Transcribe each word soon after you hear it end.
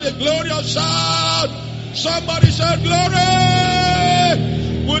a glorious shout. Somebody shout glory.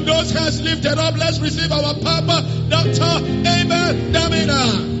 With those hands lifted up, let's receive our Papa, Dr. Abel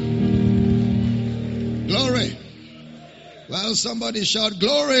Damina. Glory. Well, somebody shout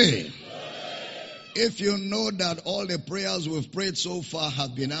glory. If you know that all the prayers we've prayed so far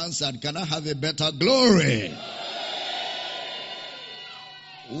have been answered, can I have a better glory?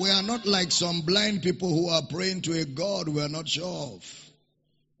 We are not like some blind people who are praying to a God we are not sure of.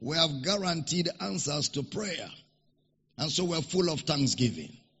 We have guaranteed answers to prayer. And so we're full of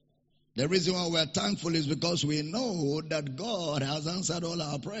thanksgiving. The reason why we're thankful is because we know that God has answered all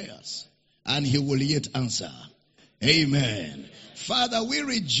our prayers. And He will yet answer. Amen. Father, we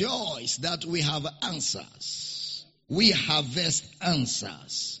rejoice that we have answers. We harvest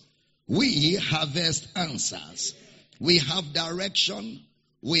answers. We harvest answers. We have direction.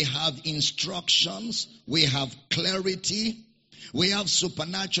 We have instructions. We have clarity. We have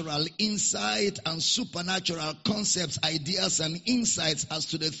supernatural insight and supernatural concepts, ideas and insights as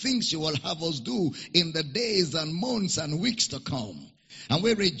to the things you will have us do in the days and months and weeks to come. And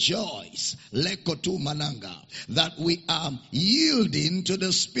we rejoice, Lekotu Mananga, that we are yielding to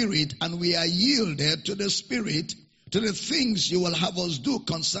the Spirit and we are yielded to the Spirit, to the things you will have us do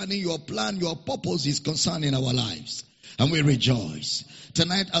concerning your plan, your purposes concerning our lives. And we rejoice.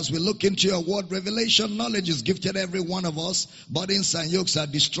 Tonight, as we look into your word, revelation knowledge is gifted every one of us. Burdens and yokes are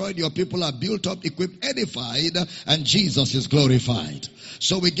destroyed. Your people are built up, equipped, edified, and Jesus is glorified.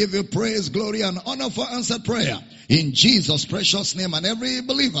 So we give you praise, glory, and honor for answered prayer. In Jesus' precious name. And every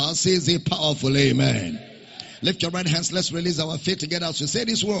believer says a powerful amen. Lift your right hands. Let's release our faith together as we say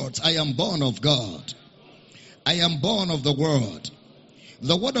these words. I am born of God. I am born of the Word.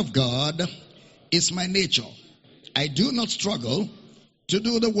 The Word of God is my nature. I do not struggle to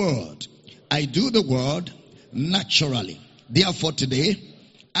do the Word. I do the Word naturally. Therefore today,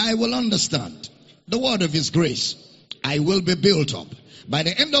 I will understand the word of His grace. I will be built up. By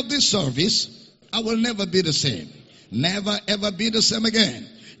the end of this service, I will never be the same. Never ever be the same again.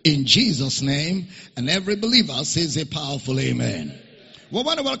 In Jesus' name, and every believer says a powerful amen. We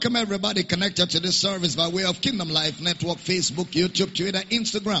want to welcome everybody connected to this service by way of Kingdom Life Network, Facebook, YouTube, Twitter,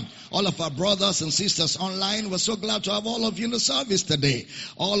 Instagram. All of our brothers and sisters online, we're so glad to have all of you in the service today.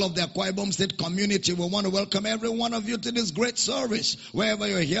 All of the Akwa Ibom State community, we want to welcome every one of you to this great service. Wherever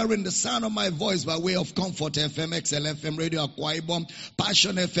you're hearing the sound of my voice by way of Comfort FM, XL FM, Radio Akwa Ibom,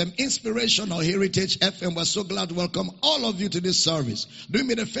 Passion FM, Inspiration or Heritage FM, we're so glad to welcome all of you to this service. Do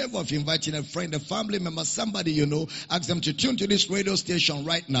me the favor of inviting a friend, a family member, somebody you know, ask them to tune to this radio station.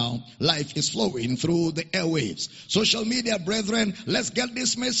 Right now, life is flowing through the airwaves. Social media, brethren, let's get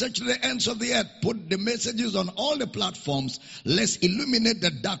this message to the ends of the earth. Put the messages on all the platforms. Let's illuminate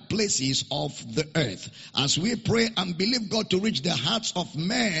the dark places of the earth. As we pray and believe God to reach the hearts of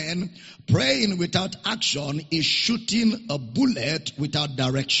men, praying without action is shooting a bullet without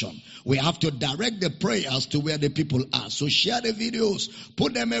direction. We have to direct the prayers to where the people are. So share the videos,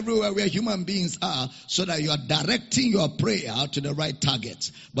 put them everywhere where human beings are, so that you are directing your prayer to the right target.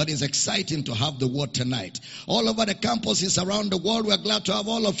 But it's exciting to have the word tonight. All over the campuses around the world, we're glad to have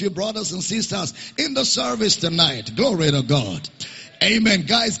all of you brothers and sisters in the service tonight. Glory to God. Amen.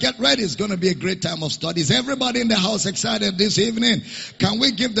 Guys, get ready. It's going to be a great time of studies. Everybody in the house excited this evening? Can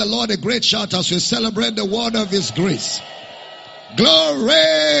we give the Lord a great shout as we celebrate the word of His grace?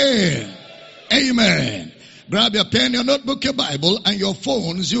 Glory! Amen. Grab your pen, your notebook, your Bible, and your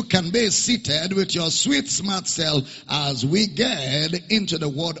phones. You can be seated with your sweet smart self as we get into the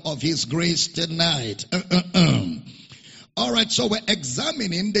word of His grace tonight. All right, so we're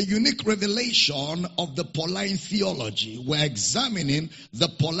examining the unique revelation of the Pauline theology. We're examining the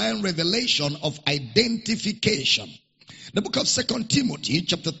Pauline revelation of identification. The book of 2 Timothy,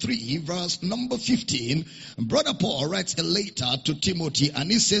 chapter 3, verse number 15, Brother Paul writes a letter to Timothy,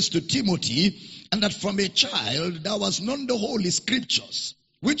 and he says to Timothy, and that from a child thou hast known the holy scriptures,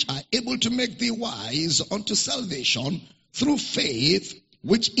 which are able to make thee wise unto salvation through faith,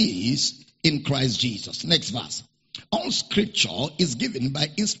 which is in Christ Jesus. Next verse. All scripture is given by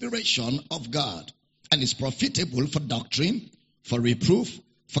inspiration of God, and is profitable for doctrine, for reproof,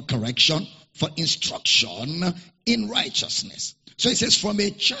 for correction, for instruction in righteousness. So it says, from a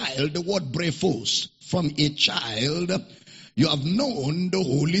child, the word brephos, from a child, you have known the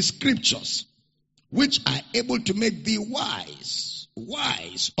holy scriptures, which are able to make thee wise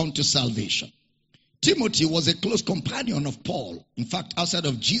unto salvation. Timothy was a close companion of Paul. In fact, outside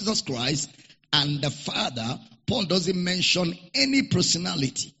of Jesus Christ and the Father, Paul doesn't mention any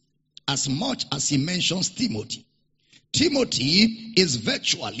personality as much as he mentions Timothy. Timothy is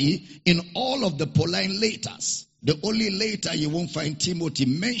virtually in all of the Pauline letters. The only letter you won't find Timothy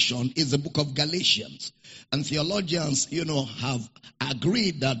mentioned is the book of Galatians. And theologians, have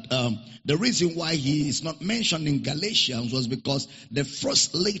agreed that the reason why he is not mentioned in Galatians was because the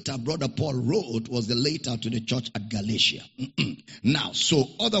first letter Brother Paul wrote was the letter to the church at Galatia. Now, so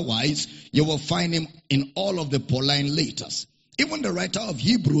otherwise, you will find him in all of the Pauline letters. Even the writer of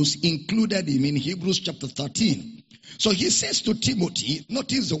Hebrews included him in Hebrews chapter 13. So he says to Timothy,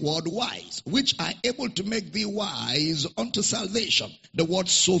 notice the word wise, which are able to make thee wise unto salvation. The word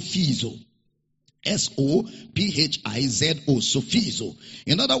sophizo. S-O-P-H-I-Z-O, sophizo.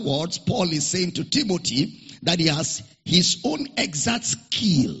 In other words, Paul is saying to Timothy that he has his own exact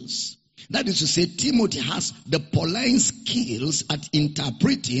skills. That is to say, Timothy has the Pauline skills at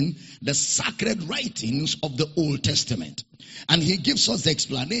interpreting the sacred writings of the Old Testament. And he gives us the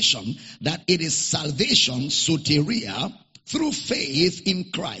explanation that it is salvation, soteria, through faith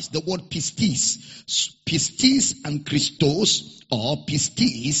in Christ. The word pistis. Pistis and Christos, or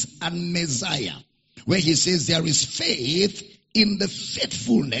pistis and Messiah. Where he says there is faith in the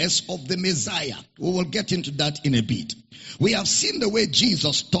faithfulness of the Messiah. We will get into that in a bit. We have seen the way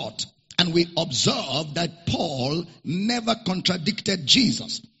Jesus taught. And we observe that Paul never contradicted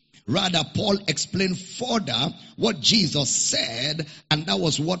Jesus. Rather, Paul explained further what Jesus said, and that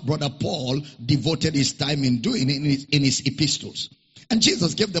was what Brother Paul devoted his time in doing in his epistles. And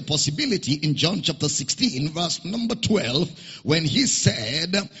Jesus gave the possibility in John chapter 16, verse number 12, when he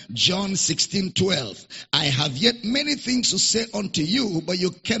said, John 16:12, I have yet many things to say unto you, but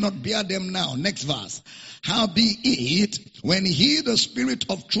you cannot bear them now. Next verse. Howbeit, when he, the Spirit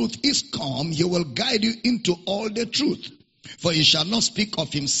of truth, is come, he will guide you into all the truth. For he shall not speak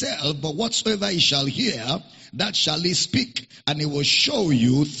of himself, but whatsoever he shall hear, that shall he speak, and he will show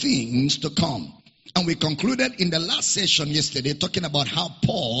you things to come. And we concluded in the last session yesterday talking about how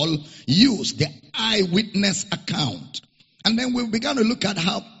Paul used the eyewitness account. And then we began to look at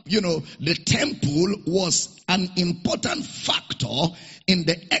how, the temple was an important factor in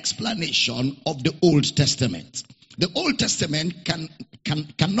the explanation of the Old Testament. The Old Testament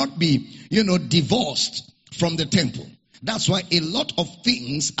cannot be, divorced from the temple. That's why a lot of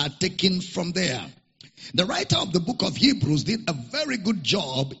things are taken from there. The writer of the book of Hebrews did a very good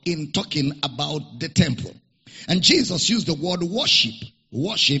job in talking about the temple. And Jesus used the word worship.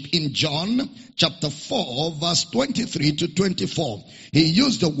 Worship in John chapter 4 verse 23 to 24. He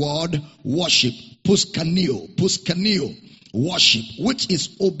used the word worship. Puskaneo. Worship, which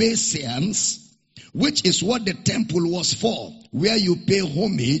is obeisance, which is what the temple was for, where you pay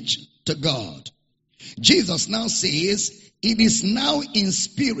homage to God. Jesus now says, it is now in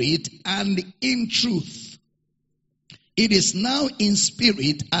spirit and in truth. It is now in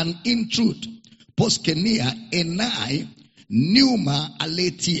spirit and in truth. Poskenia enai pneuma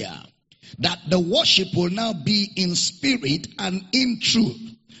aletheia. That the worship will now be in spirit and in truth.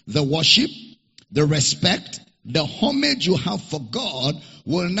 The worship, the respect, the homage you have for God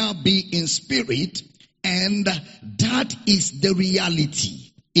will now be in spirit, and that is the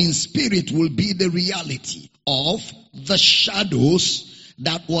reality. In spirit will be the reality of the shadows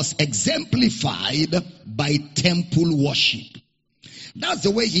that was exemplified by temple worship. That's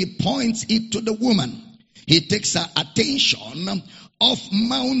the way he points it to the woman. He takes her attention off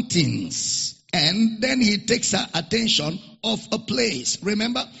mountains, and then he takes her attention off a place.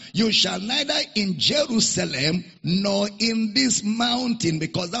 Remember, you shall neither in Jerusalem nor in this mountain,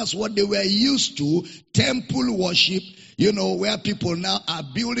 because that's what they were used to, temple worship, where people now are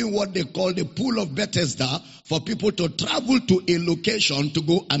building what they call the pool of Bethesda for people to travel to a location to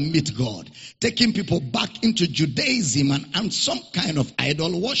go and meet God. Taking people back into Judaism and some kind of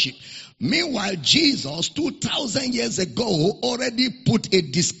idol worship. Meanwhile, Jesus, 2,000 years ago, already put a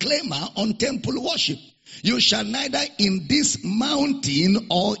disclaimer on temple worship. You shall neither in this mountain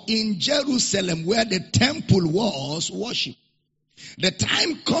or in Jerusalem, where the temple was, worship. The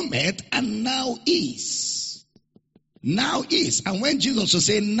time cometh, and now is. Now is. And when Jesus was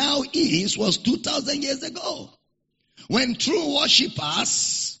saying now is, was 2,000 years ago. When true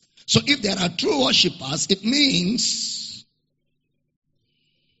worshippers, so if there are true worshippers, it means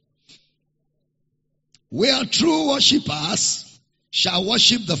where true worshippers shall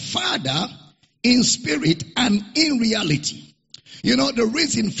worship the Father in spirit and in reality. The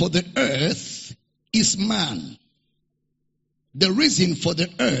reason for the earth is man. The reason for the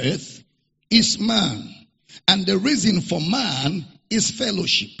earth is man. And the reason for man is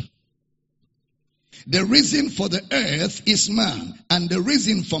fellowship. The reason for the earth is man. And the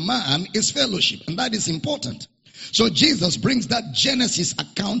reason for man is fellowship. And that is important. So Jesus brings that Genesis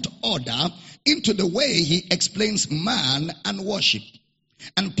account order into the way he explains man and worship.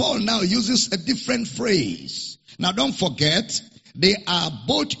 And Paul now uses a different phrase. Now don't forget, they are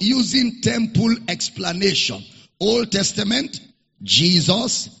both using temple explanation. Old Testament,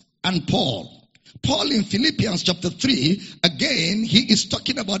 Jesus, and Paul. Paul in Philippians chapter 3, again, he is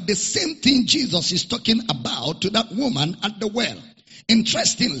talking about the same thing Jesus is talking about to that woman at the well.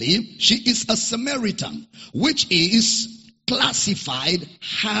 Interestingly, she is a Samaritan, which is classified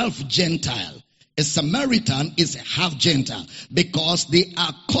half Gentile. A Samaritan is half Gentile because they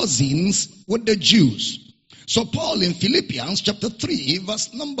are cousins with the Jews. So Paul in Philippians chapter 3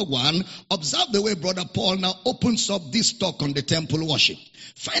 verse number 1, observe the way Brother Paul now opens up this talk on the temple worship.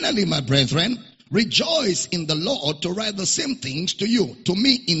 Finally, my brethren, rejoice in the Lord to write the same things to you. To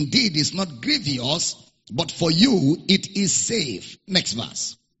me indeed is not grievous, but for you it is safe. Next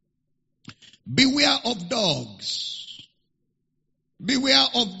verse. Beware of dogs. Beware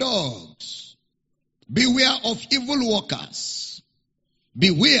of dogs. Beware of evil workers.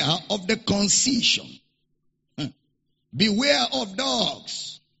 Beware of the concision. Beware of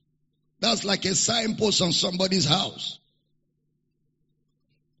dogs. That's like a signpost on somebody's house.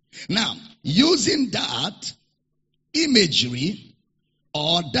 Now, using that imagery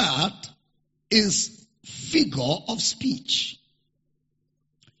or that is figure of speech.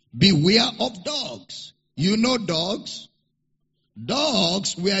 Beware of dogs. You know dogs?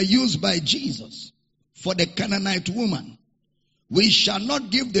 Dogs were used by Jesus for the Canaanite woman. We shall not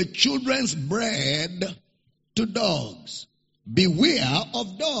give the children's bread to dogs. Beware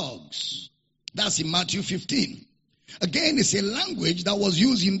of dogs. That's in Matthew 15. Again, it's a language that was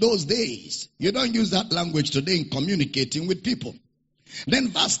used in those days. You don't use that language today in communicating with people. Then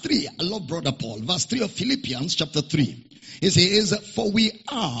verse 3, I love Brother Paul. Verse 3 of Philippians chapter 3. He says, for we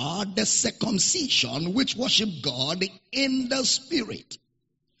are the circumcision which worship God in the Spirit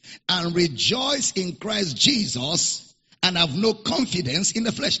and rejoice in Christ Jesus and have no confidence in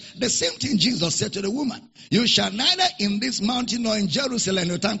the flesh. The same thing Jesus said to the woman. You shall neither in this mountain nor in Jerusalem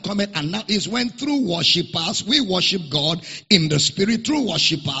your time cometh. And now is when through worshippers, we worship God in the Spirit. Through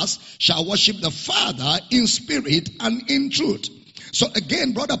worshippers shall worship the Father in spirit and in truth. So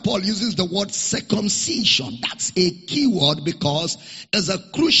again, Brother Paul uses the word circumcision. That's a key word because there's a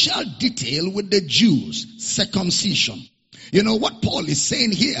crucial detail with the Jews. Circumcision. You know what Paul is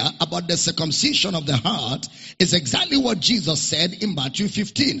saying here about the circumcision of the heart is exactly what Jesus said in Matthew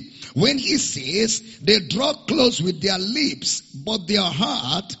 15. When he says they draw close with their lips, but their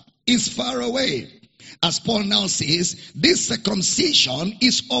heart is far away. As Paul now says, this circumcision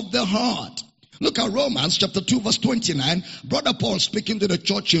is of the heart. Look at Romans chapter 2 verse 29. Brother Paul speaking to the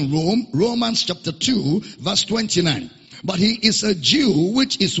church in Rome. Romans chapter 2 verse 29. But he is a Jew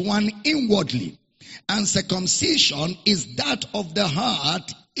which is one inwardly. And circumcision is that of the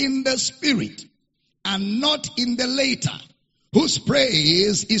heart in the spirit, and not in the letter, whose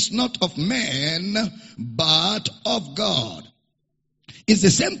praise is not of men, but of God. It's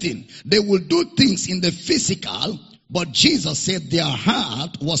the same thing. They will do things in the physical, but Jesus said their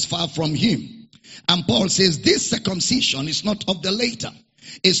heart was far from him. And Paul says this circumcision is not of the letter.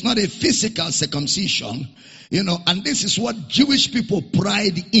 It's not a physical circumcision, and this is what Jewish people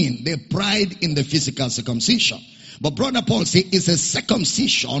pride in. They pride in the physical circumcision. But Brother Paul says it's a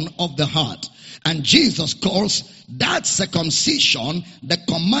circumcision of the heart. And Jesus calls that circumcision the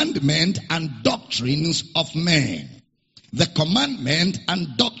commandment and doctrines of men. The commandment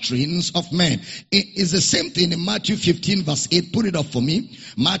and doctrines of men. It is the same thing in Matthew 15 verse 8. Put it up for me.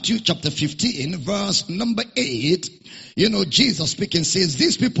 Matthew chapter 15 verse number 8. Jesus speaking says,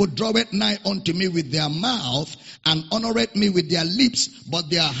 these people draw it nigh unto me with their mouth and honoreth me with their lips, but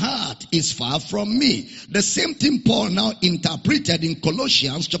their heart is far from me. The same thing Paul now interpreted in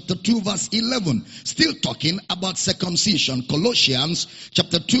Colossians chapter 2 verse 11. Still talking about circumcision. Colossians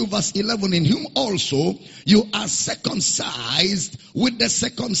chapter 2 verse 11. In whom also you are circumcised with the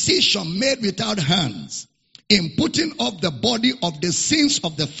circumcision made without hands, in putting off the body of the sins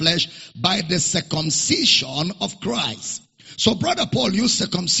of the flesh by the circumcision of Christ. So Brother Paul used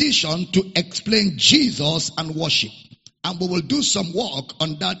circumcision to explain Jesus and worship. And we will do some work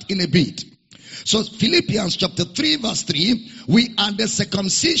on that in a bit. So Philippians chapter 3 verse 3, we are the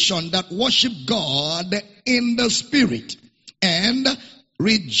circumcision that worship God in the Spirit and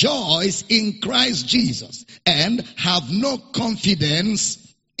rejoice in Christ Jesus and have no confidence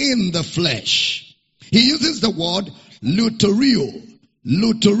in the flesh. He uses the word luterio.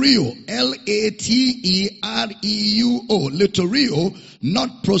 Luterio. L-A-T-E-R-E-U-O. Luterio,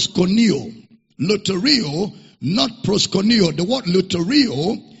 not proskuneo. Luterio, not proskuneo. The word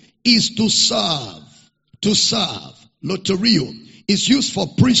luterio is to serve. To serve. Luterio is used for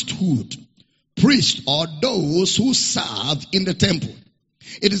priesthood. Priests are those who serve in the temple.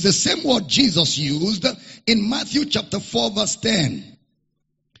 It is the same word Jesus used in Matthew chapter 4 verse 10.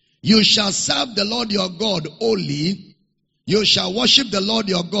 You shall serve the Lord your God only. You shall worship the Lord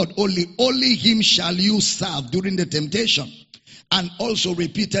your God only. Only him shall you serve during the temptation. And also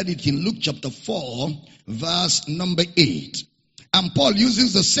repeated it in Luke chapter 4 verse number 8. And Paul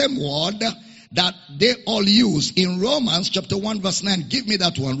uses the same word that they all use in Romans chapter 1 verse 9. Give me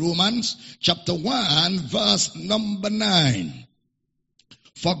that one. Romans chapter 1 verse number 9.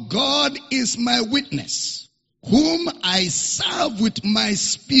 For God is my witness, whom I serve with my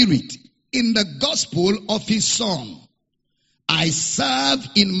spirit in the gospel of his Son. I serve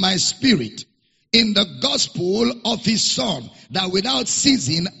in my spirit in the gospel of his Son, that without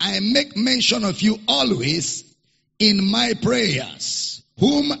ceasing I make mention of you always in my prayers,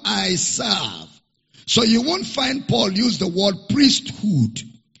 whom I serve. So you won't find Paul use the word priesthood,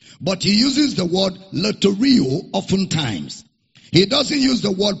 but he uses the word loterio oftentimes. He doesn't use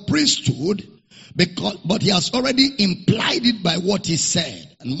the word priesthood, but he has already implied it by what he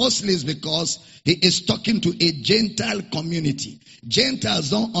said. And mostly it's because he is talking to a Gentile community. Gentiles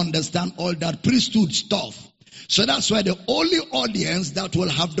don't understand all that priesthood stuff. So that's why the only audience that will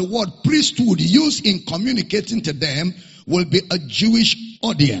have the word priesthood used in communicating to them will be a Jewish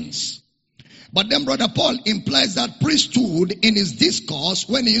audience. But then Brother Paul implies that priesthood in his discourse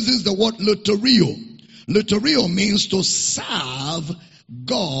when he uses the word loterio. Loterio means to serve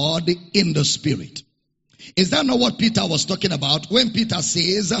God in the Spirit. Is that not what Peter was talking about when Peter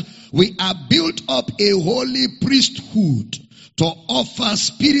says, we are built up a holy priesthood to offer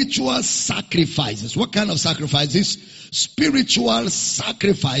spiritual sacrifices? What kind of sacrifices? Spiritual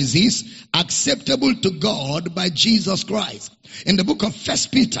sacrifices acceptable to God by Jesus Christ. In the book of 1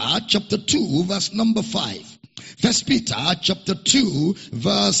 Peter chapter 2 verse number 5. 1 Peter chapter 2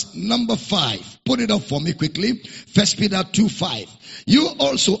 verse number 5. Put it up for me quickly. 1 Peter 2:5. You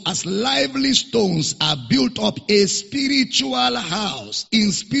also as lively stones are built up a spiritual house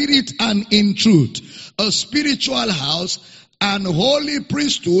in spirit and in truth. A spiritual house and holy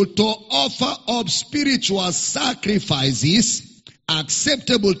priesthood to offer up spiritual sacrifices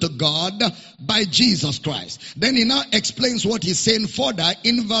acceptable to God by Jesus Christ. Then he now explains what he's saying further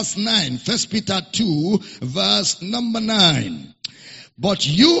in verse 9. 1 Peter 2 verse number 9. But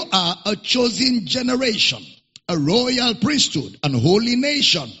you are a chosen generation, a royal priesthood, and holy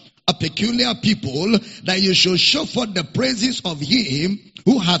nation, a peculiar people, that you should show forth the praises of him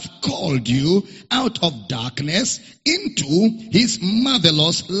who hath called you out of darkness into his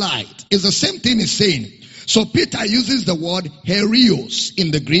marvelous light. It's the same thing he's saying. So Peter uses the word herios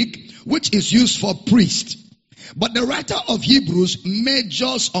in the Greek, which is used for priest. But the writer of Hebrews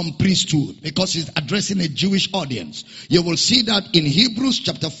majors on priesthood because he's addressing a Jewish audience. You will see that in Hebrews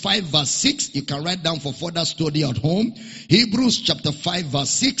chapter 5 verse 6. You can write down for further study at home. Hebrews chapter 5 verse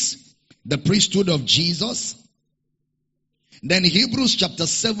 6. The priesthood of Jesus. Then Hebrews chapter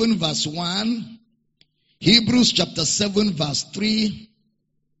 7 verse 1. Hebrews chapter 7 verse 3.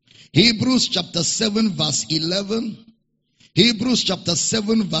 Hebrews chapter 7 verse 11. Hebrews chapter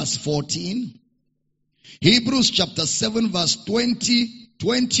 7 verse 14. Hebrews chapter 7 verse 20,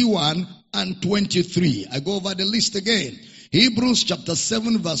 21 and 23. I go over the list again. Hebrews chapter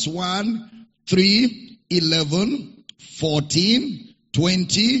 7 verse 1, 3, 11, 14,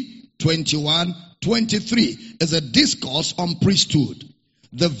 20, 21, 23 is a discourse on priesthood.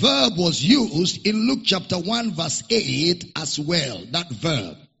 The verb was used in Luke chapter 1 verse 8 as well, that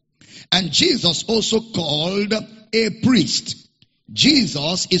verb. And Jesus also called a priest.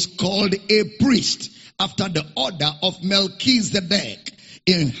 Jesus is called a priest after the order of Melchizedek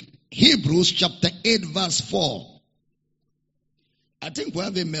in Hebrews chapter 8 verse 4. I think we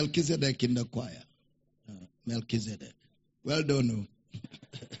have a Melchizedek in the choir. Melchizedek. Well done.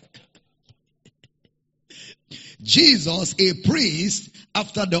 Jesus, a priest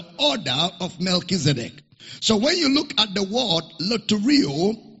after the order of Melchizedek. So when you look at the word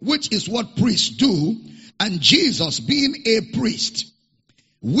loterio, which is what priests do, and Jesus being a priest,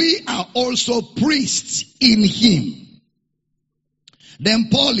 we are also priests in him. Then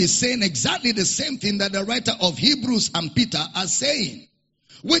Paul is saying exactly the same thing that the writer of Hebrews and Peter are saying,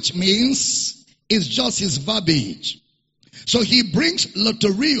 which means it's just his verbiage. So he brings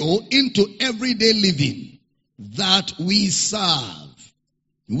loterio into everyday living, that we serve.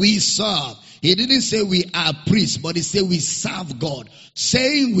 We serve. He didn't say we are priests, but he said we serve God.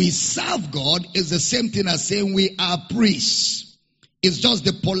 Saying we serve God is the same thing as saying we are priests. It's just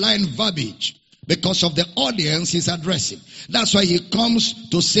the polite verbiage because of the audience he's addressing. That's why he comes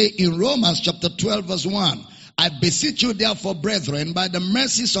to say in Romans chapter 12 verse 1, I beseech you therefore, brethren, by the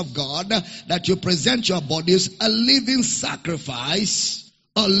mercies of God, that you present your bodies a living sacrifice,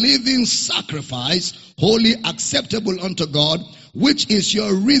 a living sacrifice, wholly acceptable unto God, which is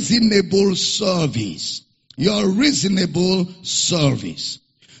your reasonable service. Your reasonable service.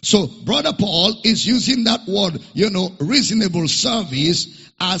 So, Brother Paul is using that word, reasonable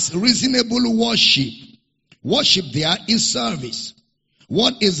service as reasonable worship. Worship there is service.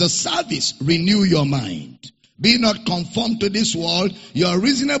 What is the service? Renew your mind. Be not conformed to this world. Your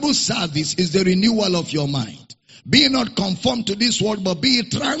reasonable service is the renewal of your mind. Be not conformed to this world, but be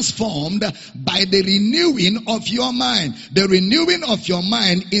transformed by the renewing of your mind. The renewing of your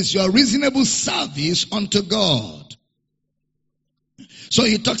mind is your reasonable service unto God. So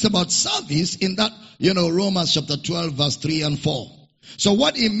he talks about service in that, Romans chapter 12 verse 3 and 4. So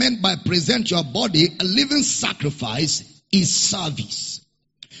what he meant by present your body a living sacrifice is service.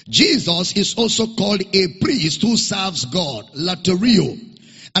 Jesus is also called a priest who serves God, laterio.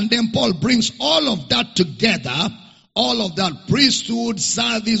 And then Paul brings all of that together, all of that priesthood,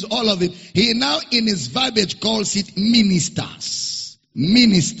 service, all of it. He now in his verbiage calls it ministers.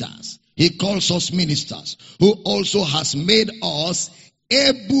 Ministers. He calls us ministers, who also has made us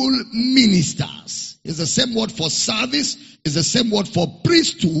able ministers. It's the same word for service, it's the same word for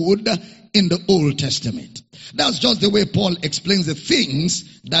priesthood in the Old Testament. That's just the way Paul explains the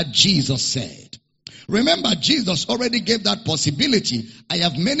things that Jesus said. Remember, Jesus already gave that possibility. I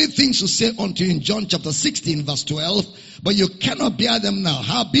have many things to say unto you in John chapter 16 verse 12, but you cannot bear them now.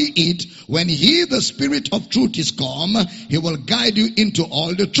 Howbeit, when he, the Spirit of truth, is come, he will guide you into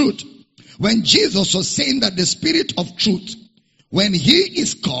all the truth. When Jesus was saying that the Spirit of truth, when he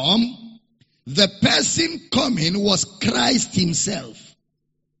is come, the person coming was Christ himself.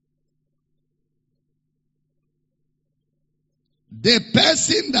 The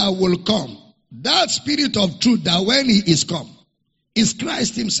person that will come, that Spirit of truth, that when he is come, is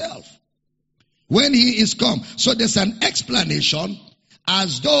Christ himself. When he is come. So there's an explanation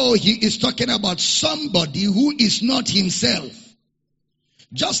as though he is talking about somebody who is not himself.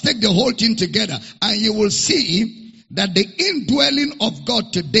 Just take the whole thing together and you will see that the indwelling of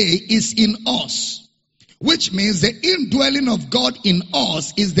God today is in us. Which means the indwelling of God in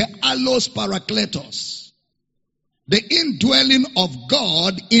us is the allos parakletos. The indwelling of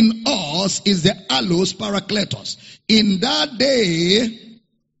God in us is the allos parakletos. In that day,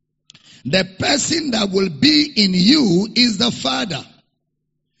 the person that will be in you is the Father.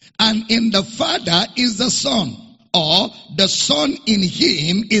 And in the Father is the Son. Or the Son in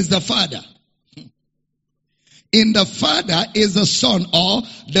him is the Father. In the Father is the Son, or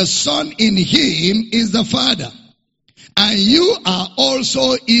the Son in him is the Father. And you are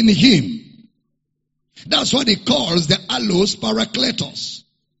also in him. That's what he calls the allos parakletos.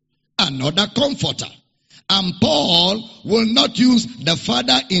 Another comforter. And Paul will not use the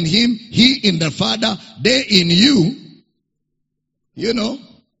Father in him, he in the Father, they in you.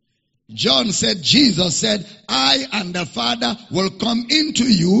 John said, Jesus said, I and the Father will come into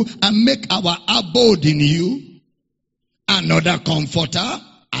you and make our abode in you. Another comforter,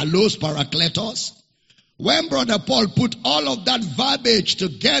 allos parakletos. When Brother Paul put all of that verbiage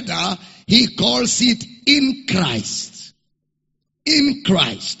together, he calls it in Christ. In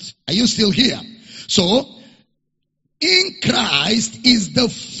Christ. Are you still here? So, in Christ is the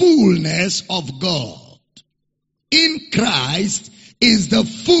fullness of God. In Christ is the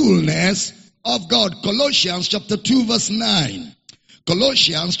fullness of God. Colossians chapter 2 verse 9.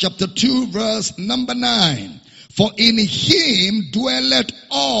 Colossians chapter 2 verse number 9. For in him dwelleth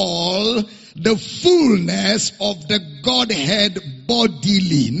all the fullness of the Godhead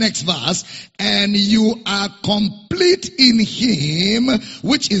bodily. Next verse. And you are complete in him,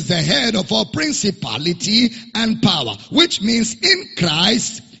 which is the head of all principality and power. Which means in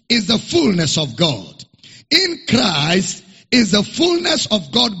Christ is the fullness of God. In Christ is the fullness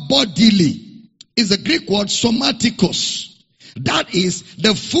of God bodily. Is the Greek word somatikos. That is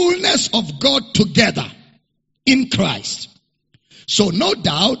the fullness of God together in Christ. So no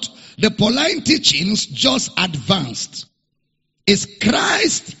doubt, the Pauline teachings just advanced. Is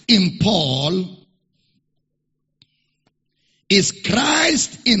Christ in Paul? Is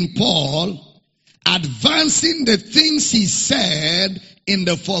Christ in Paul advancing the things he said in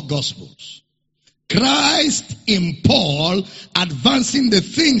the four Gospels? Christ in Paul advancing the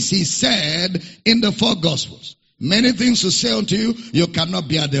things he said in the four Gospels. Many things to say unto you, you cannot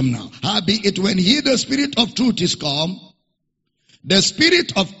bear them now. Howbeit, when he, the Spirit of truth, is come, the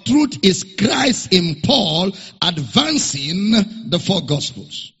Spirit of truth is Christ in Paul advancing the four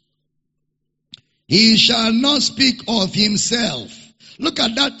Gospels. He shall not speak of himself. Look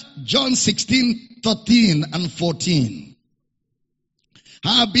at that, John 16, 13 and 14.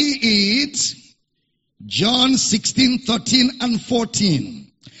 Howbeit, John 16:13 and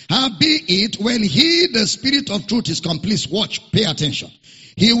 14. Howbeit, when he, the Spirit of truth, is complete, watch, pay attention.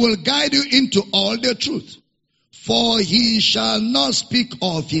 He will guide you into all the truth. For he shall not speak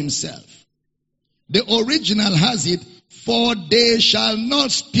of himself. The original has it, for they shall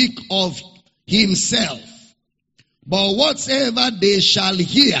not speak of himself. But whatsoever they shall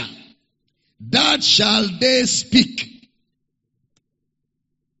hear, that shall they speak.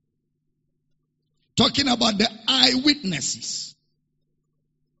 Talking about the eyewitnesses.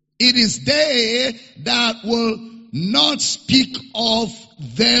 It is they that will not speak of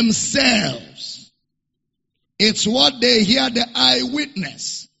themselves. It's what they hear, the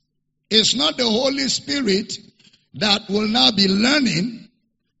eyewitness. It's not the Holy Spirit that will now be learning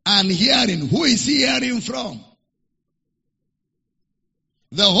and hearing. Who is he hearing from?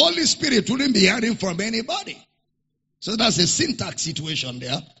 The Holy Spirit wouldn't be hearing from anybody. So that's a syntax situation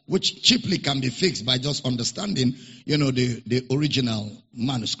there, which cheaply can be fixed by just understanding, the original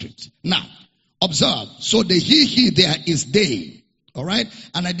manuscript. Now, observe. So the he there is they. All right?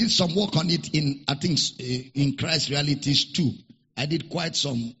 And I did some work on it in Christ Realities 2. I did quite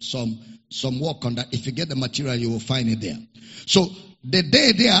some work on that. If you get the material, you will find it there. So the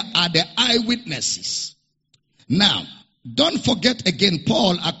they there are the eyewitnesses. Now, don't forget again,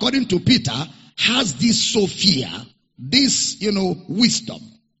 Paul, according to Peter, has this Sophia, this, wisdom,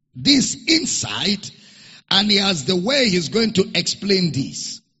 this insight, and he has the way he's going to explain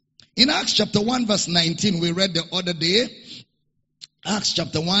this. In Acts chapter 1 verse 19, we read the other day, Acts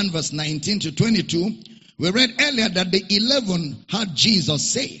chapter 1 verse 19 to 22, we read earlier that the 11 heard Jesus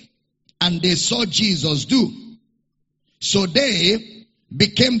say, and they saw Jesus do. So they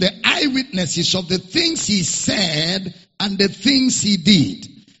became the eyewitnesses of the things he said and the things he did.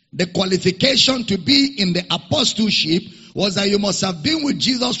 The qualification to be in the apostleship was that you must have been with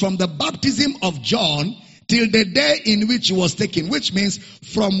Jesus from the baptism of John till the day in which he was taken, which means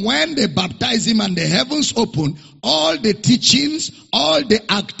from when they baptized him and the heavens opened, all the teachings, all the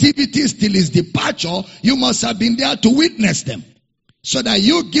activities till his departure, you must have been there to witness them. So that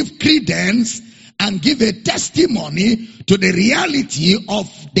you give credence and give a testimony to the reality of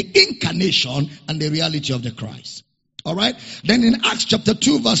the incarnation and the reality of the Christ. All right. Then in Acts chapter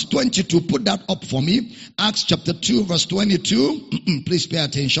 2 verse 22, put that up for me. Acts chapter 2 verse 22. Please pay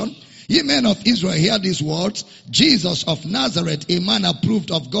attention. Ye men of Israel, hear these words. Jesus of Nazareth, a man approved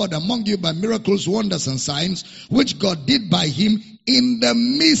of God among you by miracles, wonders, and signs, which God did by him in the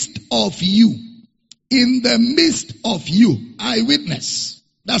midst of you. In the midst of you. Eyewitness.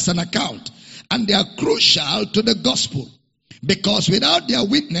 That's an account. And they are crucial to the gospel. Because without their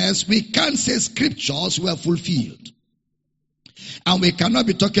witness, we can't say scriptures were fulfilled. And we cannot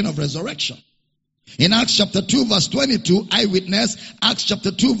be talking of resurrection. In Acts chapter 2 verse 22, eyewitness. Acts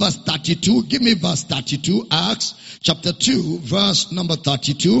chapter 2 verse 32. Give me verse 32. Acts chapter 2 verse number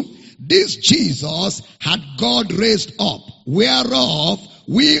 32. This Jesus had God raised up, whereof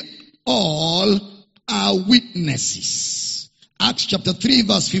we all are witnesses. Acts chapter 3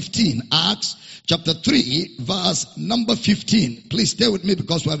 verse 15. Acts chapter 3 verse number 15. Please stay with me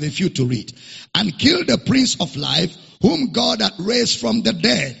because we have a few to read. And killed the Prince of Life, whom God had raised from the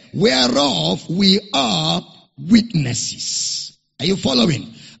dead, whereof we are witnesses. Are you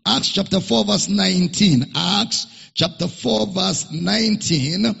following? Acts chapter 4 verse 19. Acts chapter 4 verse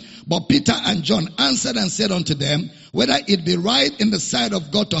 19. But Peter and John answered and said unto them, whether it be right in the sight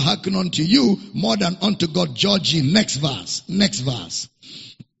of God to hearken unto you more than unto God, judge ye. Next verse. Next verse.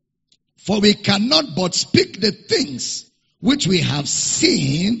 For we cannot but speak the things which we have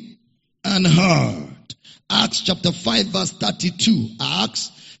seen and heard. Acts chapter 5 verse 32.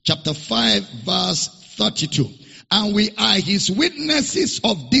 Acts chapter 5 verse 32. And we are his witnesses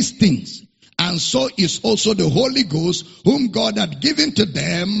of these things. And so is also the Holy Ghost, whom God had given to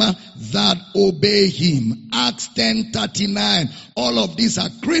them that obey him. Acts 10:39. All of these are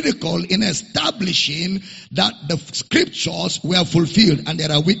critical in establishing that the scriptures were fulfilled and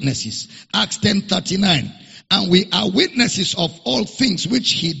there are witnesses. Acts 10:39. And we are witnesses of all things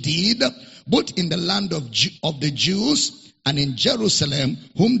which he did, both in the land of the Jews and in Jerusalem,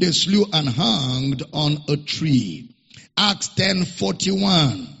 whom they slew and hanged on a tree. Acts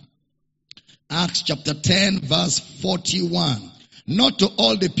 10:41. Acts chapter 10 verse 41. Not to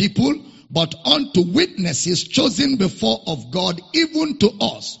all the people, but unto witnesses chosen before of God, even to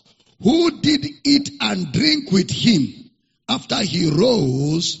us, who did eat and drink with him after he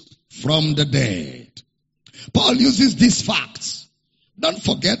rose from the dead. Paul uses these facts. Don't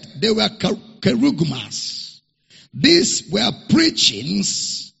forget, they were kerugmas. These were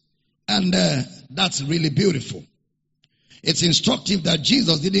preachings, and that's really beautiful. It's instructive that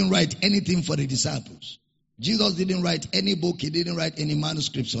Jesus didn't write anything for the disciples. Jesus didn't write any book. He didn't write any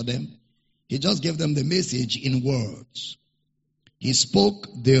manuscripts for them. He just gave them the message in words. He spoke,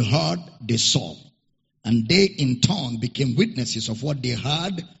 they heard, they saw. And they in turn became witnesses of what they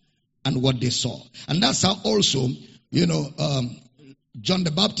heard and what they saw. And that's how also, John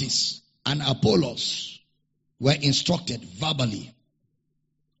the Baptist and Apollos were instructed verbally.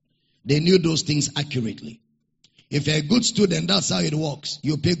 They knew those things accurately. If you're a good student, that's how it works.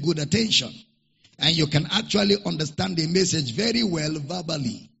 You pay good attention. And you can actually understand the message very well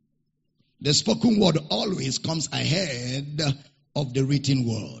verbally. The spoken word always comes ahead of the written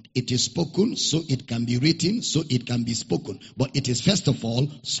word. It is spoken, so it can be written, so it can be spoken. But it is first of all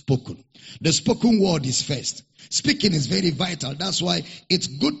spoken. The spoken word is first. Speaking is very vital. That's why it's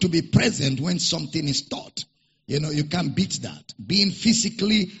good to be present when something is taught. You can't beat that. Being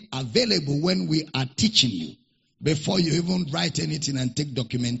physically available when we are teaching you before you even write anything and take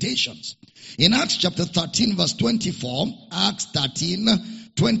documentations. In Acts chapter 13 verse 24, Acts 13,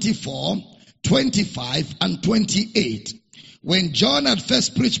 24, 25 and 28. When John had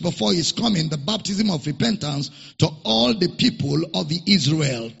first preached before his coming the baptism of repentance to all the people of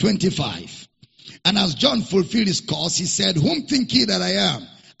Israel, 25. And as John fulfilled his course, he said, whom think ye that I am?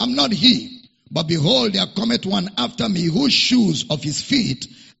 I'm not he. But behold, there cometh one after me, whose shoes of his feet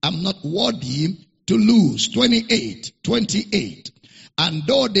I'm not worthy to loose. 28. And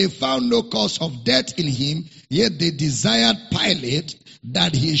though they found no cause of death in him, yet they desired Pilate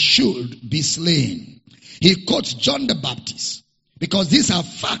that he should be slain. He quotes John the Baptist, because these are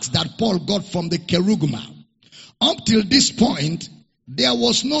facts that Paul got from the Kerugma. Up till this point, there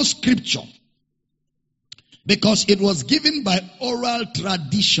was no scripture, because it was given by oral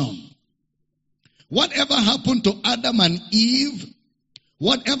tradition. Whatever happened to Adam and Eve,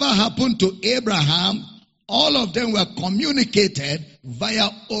 whatever happened to Abraham, all of them were communicated via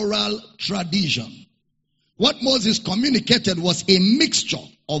oral tradition. What Moses communicated was a mixture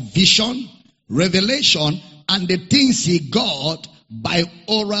of vision, revelation, and the things he got by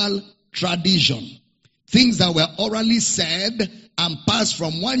oral tradition. Things that were orally said and passed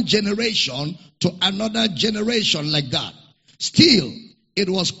from one generation to another generation like that. Still, it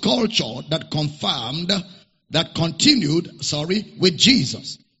was culture that continued with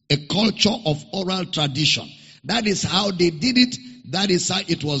Jesus. A culture of oral tradition. That is how they did it. That is how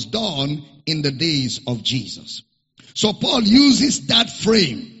it was done in the days of Jesus. So Paul uses that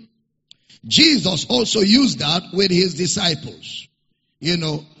frame. Jesus also used that with his disciples.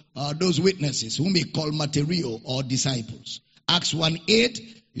 Those witnesses whom he called material or disciples. Acts 1:8,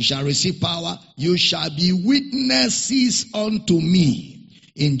 you shall receive power. You shall be witnesses unto me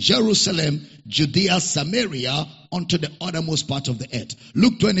in Jerusalem, Judea, Samaria, unto the uttermost part of the earth.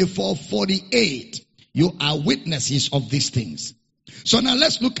 Luke 24:48. You are witnesses of these things. So now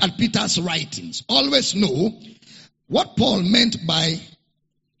let's look at Peter's writings. Always know what Paul meant by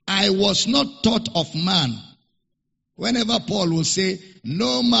I was not taught of man. Whenever Paul will say,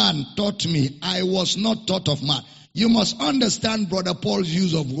 no man taught me, I was not taught of man. You must understand Brother Paul's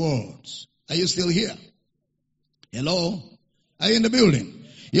use of words. Are you still here? Hello? Are you in the building?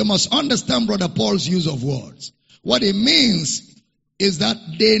 You must understand Brother Paul's use of words. What it means is that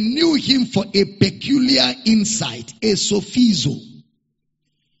they knew him for a peculiar insight, a sophizo.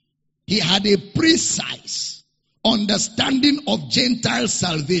 He had a precise understanding of Gentile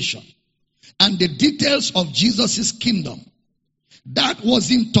salvation and the details of Jesus' kingdom. That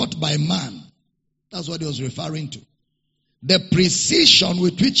wasn't taught by man. That's what he was referring to. The precision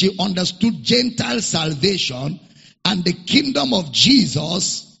with which he understood Gentile salvation and the kingdom of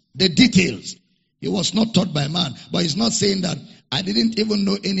Jesus, the details. He was not taught by man. But he's not saying that I didn't even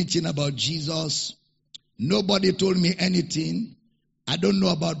know anything about Jesus. Nobody told me anything. I don't know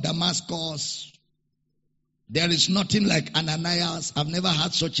about Damascus. There is nothing like Ananias. I've never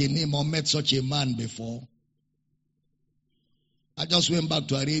had such a name or met such a man before. I just went back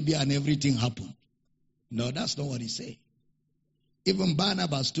to Arabia and everything happened. No, that's not what he said. Even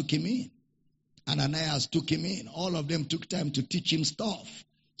Barnabas took him in. Ananias took him in. All of them took time to teach him stuff.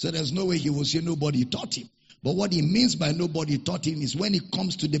 So there's no way he will say nobody taught him. But what he means by nobody taught him is when it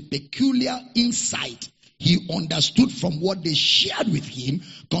comes to the peculiar insight he understood from what they shared with him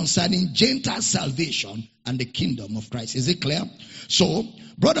concerning Gentile salvation and the kingdom of Christ. Is it clear? So,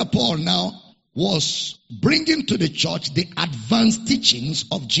 Brother Paul now was bringing to the church the advanced teachings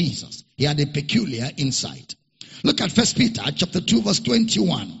of Jesus. He had a peculiar insight. Look at 1 Peter chapter 2 verse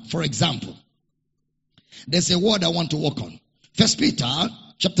 21, for example. There's a word I want to work on. 1 Peter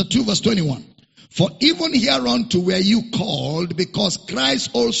chapter 2 verse 21. For even hereunto were you called, because Christ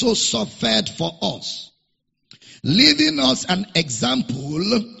also suffered for us, leaving us an example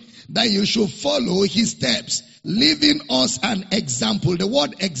that you should follow his steps. Leaving us an example. The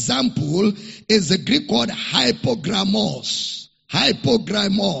word example is the Greek word hypogrammos.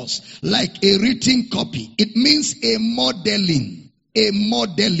 Hypogrammos, like a written copy. It means a modeling. A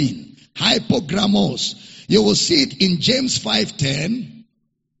modeling. Hypogrammos. You will see it in James 5:10.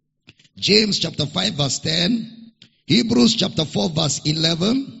 James chapter 5 verse 10. Hebrews chapter 4 verse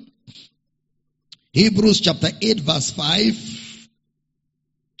 11. Hebrews chapter 8 verse 5.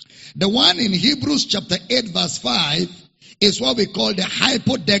 The one in Hebrews chapter 8 verse 5 is what we call the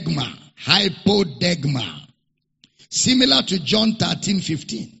hypodegma. Hypodegma. Similar to John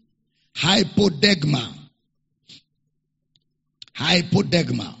 13:15. Hypodegma.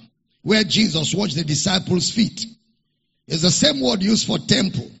 Hypodegma. Where Jesus washed the disciples' feet. It's the same word used for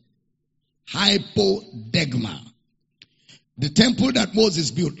temple. Hypodegma. The temple that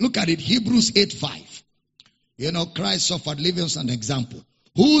Moses built. Look at it. Hebrews 8:5. You know, Christ suffered, leaving us an example.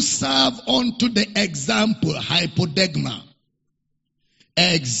 Who serve unto the example, hypodegma.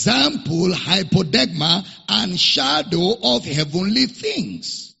 Example, hypodegma, and shadow of heavenly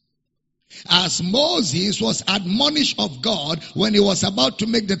things. As Moses was admonished of God when he was about to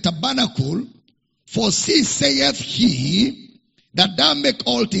make the tabernacle, for see saith he, that thou make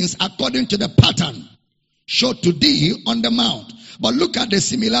all things according to the pattern showed to thee on the mount. But look at the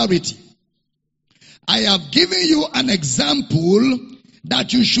similarity. I have given you an example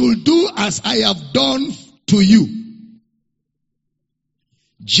that you should do as I have done to you.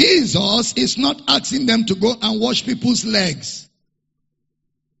 Jesus is not asking them to go and wash people's legs.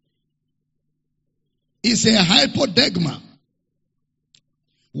 It's a hypodegma.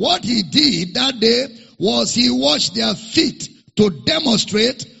 What he did that day was he washed their feet to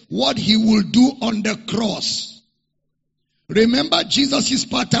demonstrate what he will do on the cross. Remember Jesus'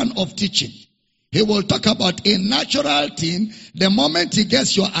 pattern of teaching. He will talk about a natural thing. The moment he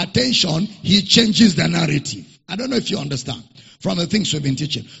gets your attention, he changes the narrative. I don't know if you understand from the things we've been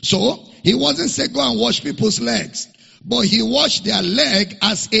teaching. So, he wasn't saying go and wash people's legs. But he washed their leg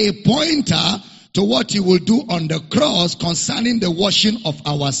as a pointer to what he will do on the cross concerning the washing of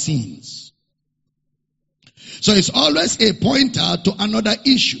our sins. So it's always a pointer to another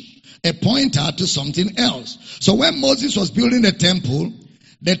issue. A pointer to something else. So when Moses was building the temple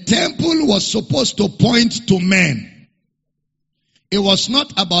was supposed to point to men. It was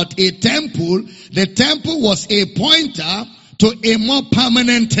not about a temple. The temple was a pointer to a more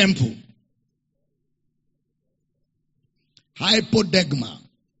permanent temple. Hypodegma.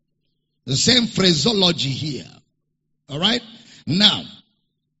 The same phraseology here. Alright? Now,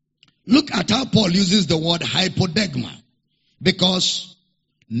 look at how Paul uses the word hypodegma. Because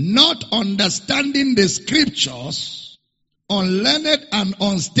not understanding the scriptures, unlearned and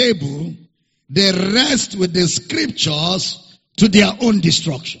unstable, they rest with the scriptures to their own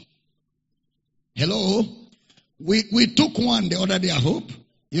destruction. Hello? We took one the other day, I hope.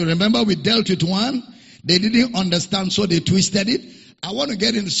 You remember we dealt with one. They didn't understand, so they twisted it. I want to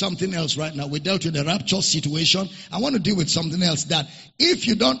get into something else right now. We dealt with the rapture situation. I want to deal with something else that if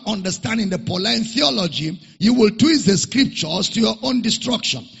you don't understand in the Pauline theology, you will twist the scriptures to your own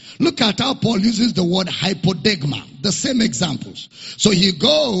destruction. Look at how Paul uses the word hypodegma. The same examples. So he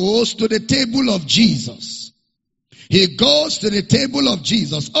goes to the table of Jesus. He goes to the table of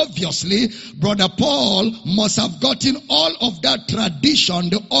Jesus. Obviously, Brother Paul must have gotten all of that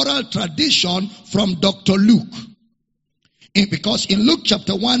tradition, the oral tradition from Dr. Luke. Because in Luke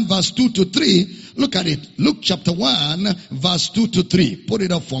chapter 1 verse 2 to 3, look at it. Luke chapter 1 verse 2 to 3. Put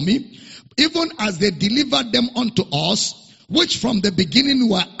it up for me. Even as they delivered them unto us, which from the beginning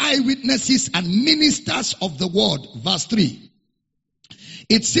were eyewitnesses and ministers of the word. Verse 3.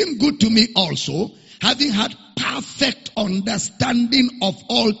 It seemed good to me also, having had perfect understanding of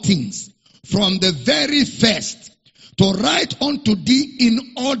all things, from the very first, to write unto thee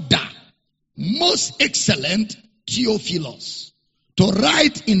in order, most excellent Theophilus, to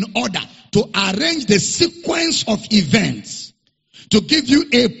write in order, to arrange the sequence of events, to give you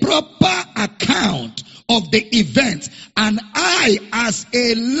a proper account of the events. And I, as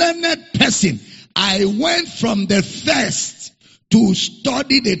a learned person, I went from the first to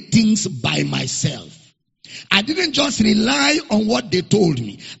study the things by myself. I didn't just rely on what they told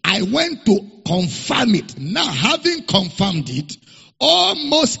me. I went to confirm it. Now, having confirmed it,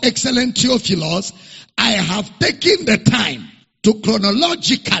 most excellent Theophilus, I have taken the time to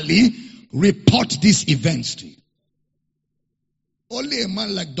chronologically report these events to you. Only a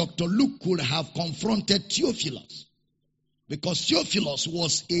man like Dr. Luke could have confronted Theophilus, because Theophilus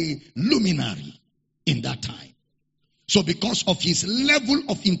was a luminary in that time. So because of his level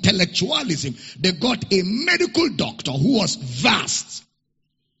of intellectualism, they got a medical doctor who was vast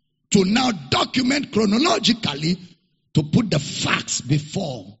to now document chronologically to put the facts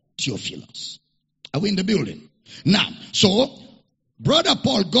before Theophilus. Are we in the building? Now, so Brother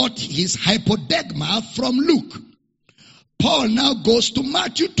Paul got his hypoderma from Luke. Paul now goes to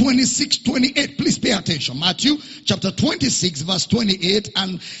Matthew 26:28. Please pay attention. Matthew chapter 26 verse 28.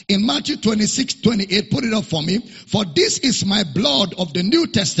 And in Matthew 26:28, put it up for me. For this is my blood of the New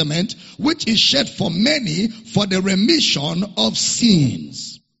Testament, which is shed for many for the remission of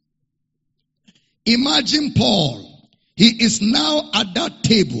sins. Imagine Paul. He is now at that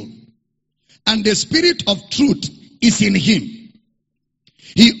table. And the Spirit of truth is in him.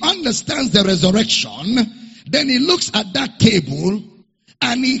 He understands the resurrection. Then he looks at that table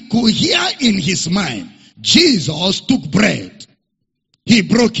and he could hear in his mind, Jesus took bread. He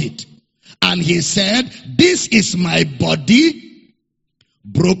broke it. And he said, this is my body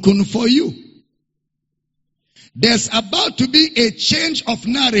broken for you. There's about to be a change of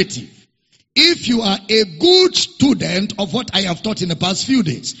narrative. If you are a good student of what I have taught in the past few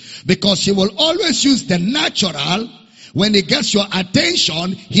days, because he will always use the natural. When he gets your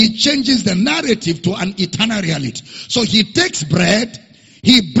attention, he changes the narrative to an eternal reality. So he takes bread,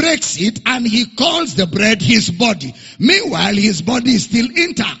 he breaks it, and he calls the bread his body. Meanwhile, his body is still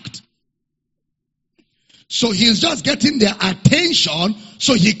intact. So he's just getting their attention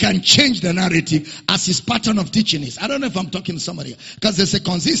so he can change the narrative as his pattern of teaching is. I don't know if I'm talking to somebody, because there's a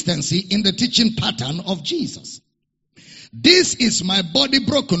consistency in the teaching pattern of Jesus. This is my body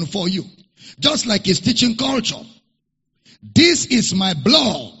broken for you. Just like his teaching culture. This is my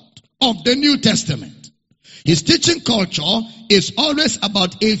blood of the New Testament. His teaching culture is always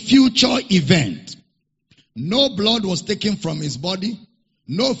about a future event. No blood was taken from his body.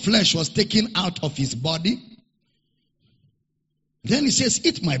 No flesh was taken out of his body. Then he says,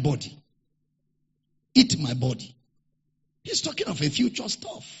 eat my body. Eat my body. He's talking of a future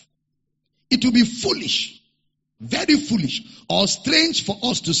stuff. It will be foolish, very foolish, or strange for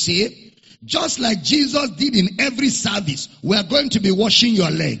us to say, just like Jesus did in every service, we are going to be washing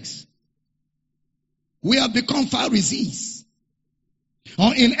your legs. We have become Pharisees.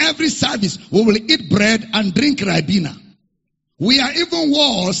 Or in every service, we will eat bread and drink Ribena. We are even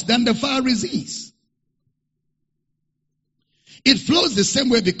worse than the Pharisees. It flows the same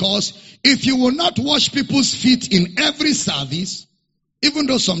way, because if you will not wash people's feet in every service, even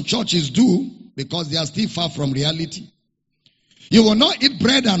though some churches do, because they are still far from reality, you will not eat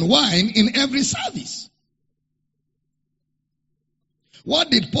bread and wine in every service. What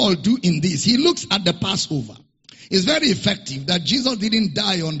did Paul do in this? He looks at the Passover. It's very effective that Jesus didn't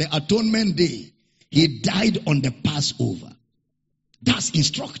die on the atonement day. He died on the Passover. That's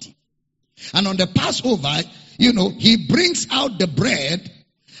instructive. And on the Passover, he brings out the bread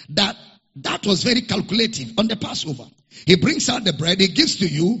that was very calculative on the Passover. He brings out the bread, he gives to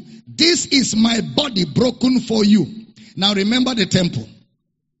you. This is my body broken for you. Now remember the temple.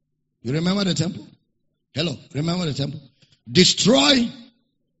 You remember the temple? Hello, remember the temple? Destroy,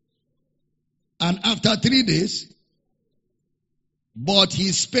 and after 3 days, but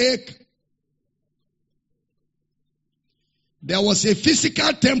he spake. There was a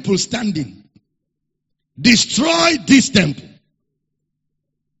physical temple standing. Destroy this temple.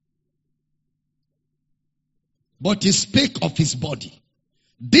 But he spake of his body.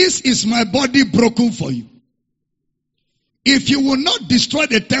 This is my body broken for you. If you will not destroy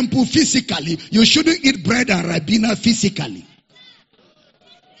the temple physically, you shouldn't eat bread and Ribena physically.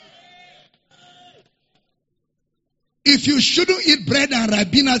 If you shouldn't eat bread and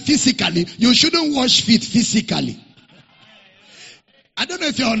Ribena physically, you shouldn't wash feet physically. I don't know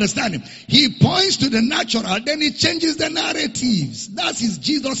if you understand him. He points to the natural, then he changes the narratives. That's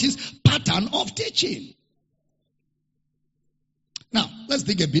Jesus' pattern of teaching. Now, let's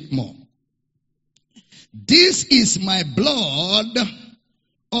dig a bit more. This is my blood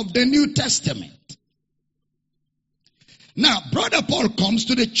of the New Testament. Now, Brother Paul comes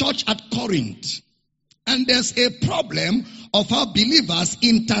to the church at Corinth. And there's a problem of how believers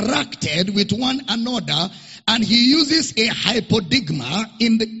interacted with one another. And he uses a hypodigma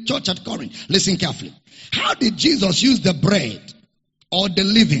in the church at Corinth. Listen carefully. How did Jesus use the bread or the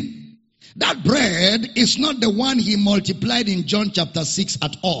leaven? That bread is not the one he multiplied in John chapter 6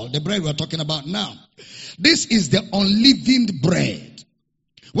 at all. The bread we're talking about now. This is the unleavened bread.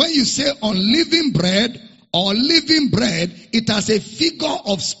 When you say unleavened bread or living bread, it has a figure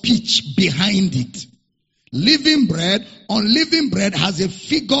of speech behind it. Living bread, unleavened bread has a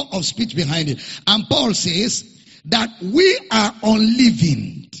figure of speech behind it. And Paul says that we are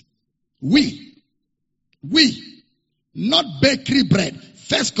unleavened. We. Not bakery bread.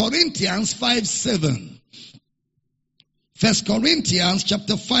 1 Corinthians 5:7. 1 Corinthians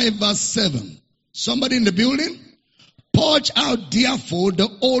chapter 5 verse 7. Somebody in the building? Purge out therefore the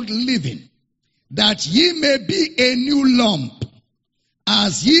old leaven, that ye may be a new lump,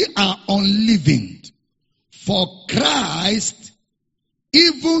 as ye are unleavened. For Christ,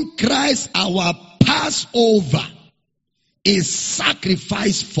 even Christ our Passover, is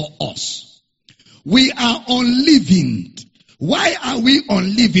sacrificed for us. We are unleavened. Why are we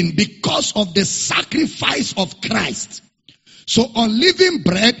unleavened? Because of the sacrifice of Christ. So unleavened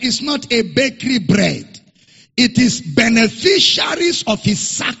bread is not a bakery bread. It is beneficiaries of his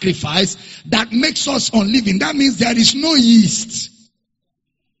sacrifice that makes us unleavened. That means there is no yeast.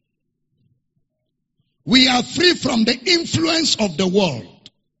 We are free from the influence of the world.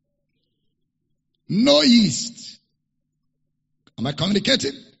 No yeast. Am I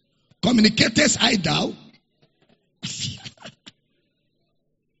communicating? Communicators I doubt.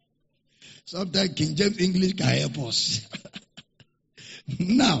 Sometimes King James English can help us.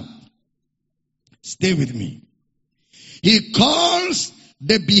 Now, stay with me. He calls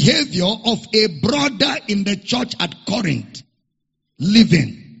the behavior of a brother in the church at Corinth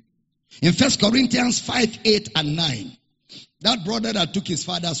living. In 1 Corinthians 5, 8 and 9. That brother that took his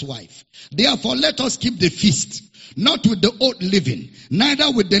father's wife. Therefore, let us keep the feast, not with the old living, neither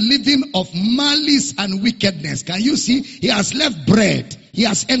with the living of malice and wickedness. Can you see? He has left bread. He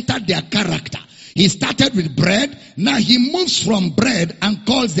has entered their character. He started with bread. Now he moves from bread and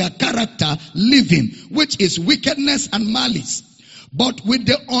calls their character living, which is wickedness and malice. But with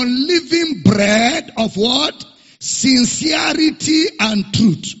the unleavened bread of what? Sincerity and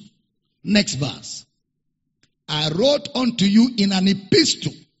truth. Next verse. I wrote unto you in an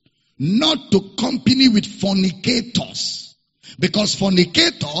epistle not to company with fornicators, because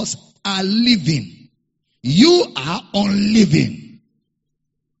fornicators are living. You are unliving.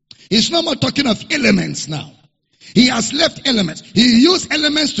 He's no more talking of elements now. He has left elements. He used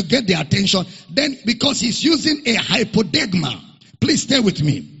elements to get their attention. Then because he's using a hypoderma. Please stay with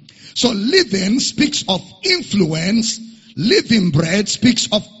me. So living speaks of influence. Living bread speaks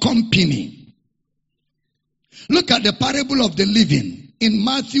of company. Look at the parable of the living in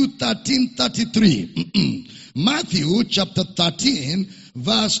Matthew 13:33. Matthew chapter 13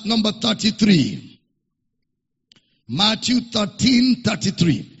 verse number 33. Matthew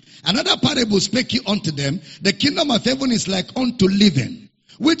 13:33. Another parable spake he unto them, the kingdom of heaven is like unto leaven,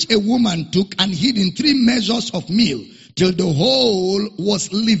 which a woman took and hid in 3 measures of meal, till the whole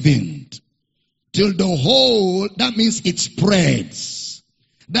was leavened. Till the whole, that means it spreads.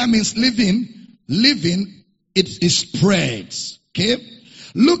 That means living, it spreads. Okay?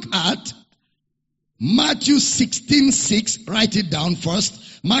 Look at Matthew 16:6. Write it down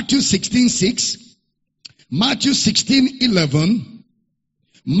first. Matthew 16:6. Matthew 16:11.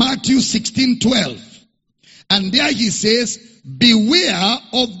 Matthew 16:12. And there he says, beware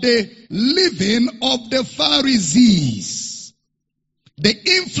of the leaven of the Pharisees. The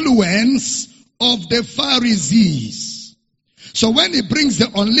influence of the Pharisees. So when he brings the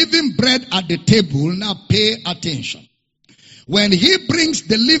unleavened bread at the table, now pay attention. When he brings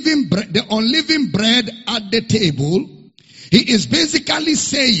the unleavened bread at the table, he is basically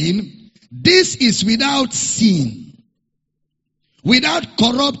saying, this is without sin, without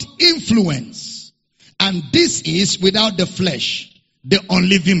corrupt influence, and this is without the flesh, the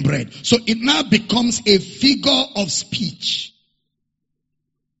unleavened bread. So it now becomes a figure of speech.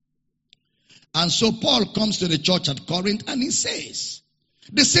 And so Paul comes to the church at Corinth and he says,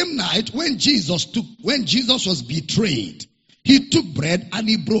 the same night when Jesus was betrayed, he took bread and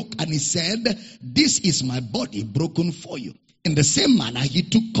he broke and he said, this is my body broken for you. In the same manner, he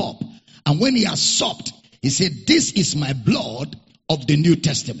took cup, and when he had supped, he said, this is my blood of the New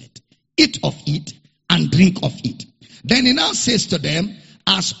Testament. Eat of it and drink of it. Then he now says to them,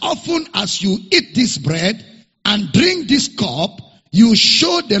 as often as you eat this bread and drink this cup, you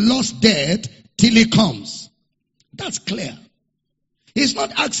show the Lord's death till he comes. That's clear. He's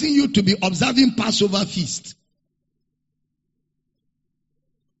not asking you to be observing Passover feast.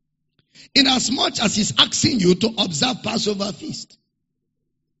 In as much as he's asking you to observe Passover feast.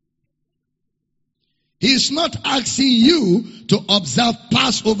 He's not asking you to observe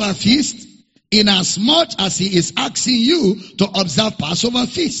Passover feast in as much as he is asking you to observe Passover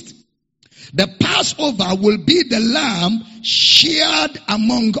feast. The Passover will be the lamb shared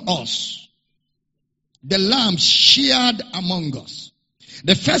among us. The lamb shared among us.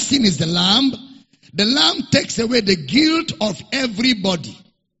 The first thing is the lamb. The lamb takes away the guilt of everybody.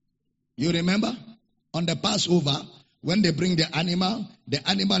 You remember? On the Passover, When they bring the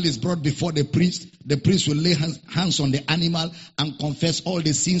animal is brought before the priest. The priest will lay hands on the animal and confess all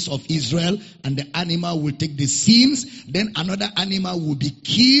the sins of Israel, and the animal will take the sins. Then another animal will be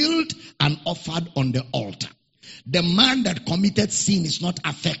killed and offered on the altar. The man that committed sin is not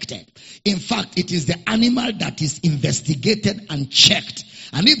affected. In fact, it is the animal that is investigated and checked.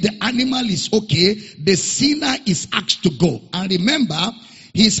 And if the animal is okay, the sinner is asked to go. And remember,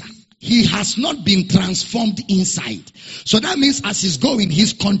 he has not been transformed inside. So that means as he's going,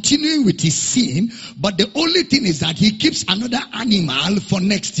 he's continuing with his sin. But the only thing is that he keeps another animal for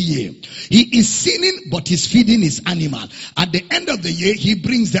next year. He is sinning, but he's feeding his animal. At the end of the year, he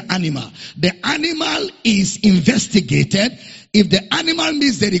brings the animal. The animal is investigated. If the animal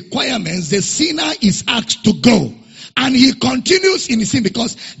meets the requirements, the sinner is asked to go. And he continues in his sin,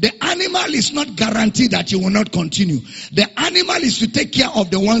 because the animal is not guaranteed that he will not continue. The animal is to take care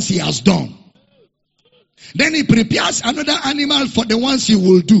of the ones he has done. Then he prepares another animal for the ones he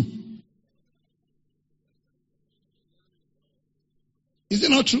will do. Is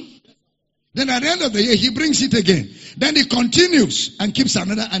it not true? Then at the end of the year, he brings it again. Then he continues and keeps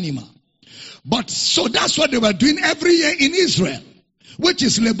another animal. But so that's what they were doing every year in Israel, which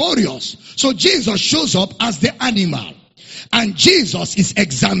is laborious. So Jesus shows up as the animal, and Jesus is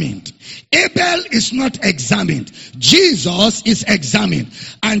examined. Abel is not examined. Jesus is examined.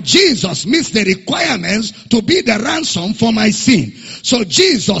 And Jesus meets the requirements to be the ransom for my sin. So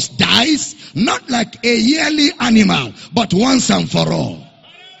Jesus dies not like a yearly animal, but once and for all.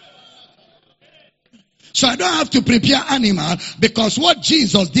 So I don't have to prepare animal, because what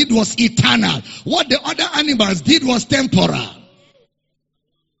Jesus did was eternal. What the other animals did was temporal.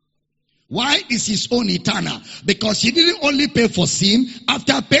 Why is his own eternal? Because he didn't only pay for sin.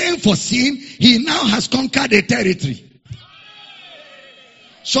 After paying for sin, he now has conquered a territory.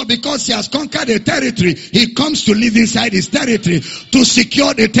 So because he has conquered a territory, he comes to live inside his territory to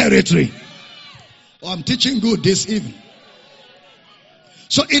secure the territory. Oh, I'm teaching good this evening.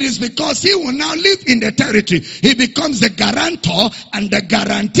 So it is because he will now live in the territory. He becomes the guarantor and the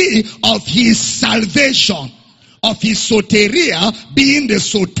guarantee of his salvation, of his soteria being the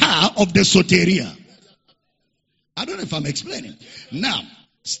sota of the soteria. I don't know if I'm explaining. Now,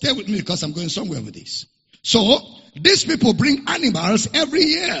 stay with me because I'm going somewhere with this. So, these people bring animals every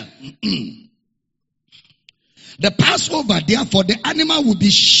year. The Passover, therefore, the animal will be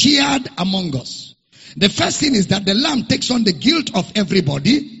shared among us. The first thing is that the lamb takes on the guilt of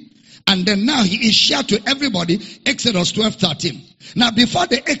everybody, and then now he is shared to everybody. Exodus 12:13. Now before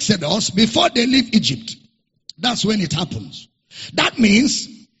the Exodus, before they leave Egypt, that's when it happens. That means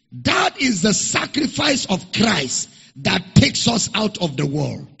that is the sacrifice of Christ that takes us out of the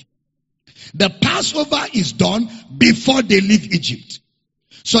world. The Passover is done before they leave Egypt.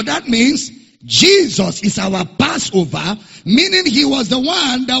 So that means Jesus is our Passover, meaning he was the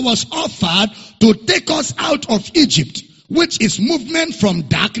one that was offered to take us out of Egypt, which is movement from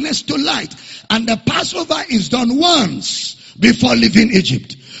darkness to light. And the Passover is done once before leaving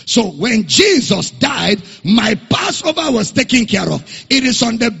Egypt. So when Jesus died, my Passover was taken care of. It is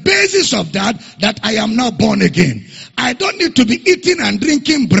on the basis of that I am now born again. I don't need to be eating and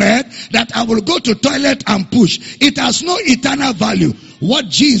drinking bread that I will go to toilet and push. It has no eternal value. What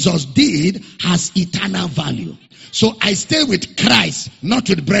Jesus did has eternal value. So I stay with Christ, not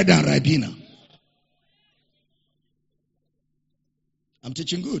with bread and Ribena. I'm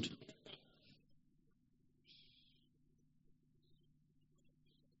teaching good.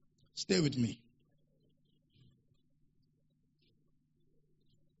 Stay with me.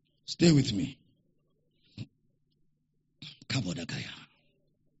 Stay with me. Kabodakaya.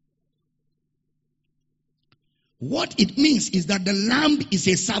 What it means is that the lamb is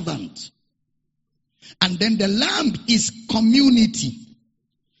a servant. And then the lamb is community.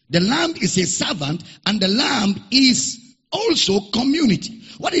 The lamb is a servant, and the lamb is also community.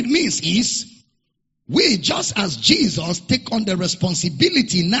 What it means is, we, just as Jesus, take on the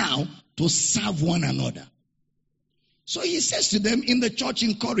responsibility now to serve one another. So he says to them in the church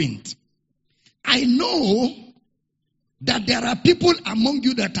in Corinth, I know that there are people among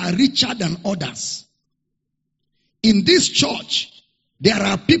you that are richer than others. In this church, there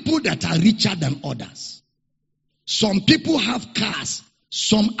are people that are richer than others. Some people have cars.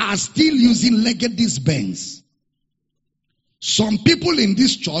 Some are still using Legacy Benz. Some people in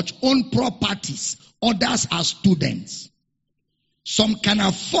this church own properties. Others are students. Some can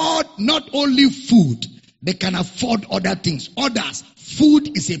afford not only food, they can afford other things. Others,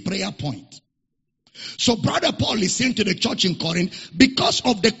 food is a prayer point. So Brother Paul is saying to the church in Corinth, because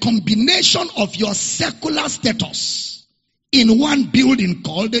of the combination of your secular status in one building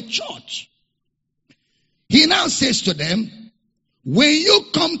called the church, He now says to them, when you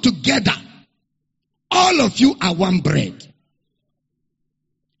come together, all of you are one bread.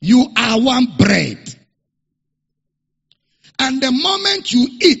 You are one bread. And the moment you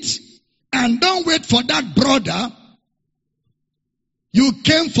eat, and don't wait for that brother, you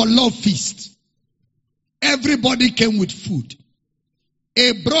came for love feast. Everybody came with food.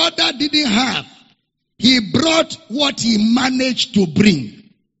 A brother didn't have. He brought what he managed to bring.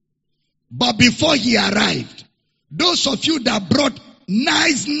 But before he arrived, those of you that brought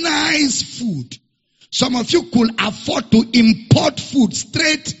nice food, some of you could afford to import food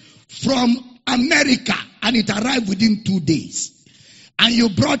straight from America, and it arrived within 2 days. And you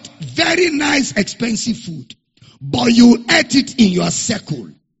brought very nice, expensive food, but you ate it in your circle.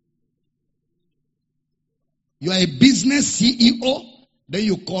 You are a business CEO, then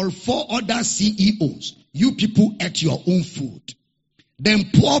you call 4 other CEOs. You people ate your own food.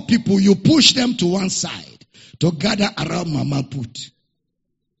 Then poor people, you push them to one side to gather around Mama Put.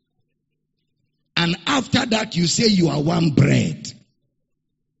 And after that, you say you are one bread.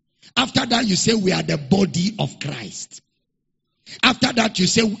 After that, you say we are the body of Christ. After that, you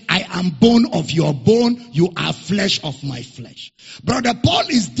say, I am bone of your bone, you are flesh of my flesh. Brother Paul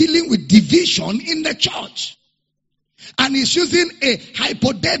is dealing with division in the church. And he's using a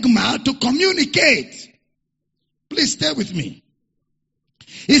hypoderma to communicate. Please stay with me.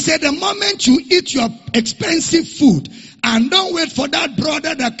 He said, the moment you eat your expensive food, and don't wait for that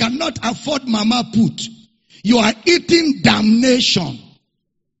brother that cannot afford Mama Put, you are eating damnation.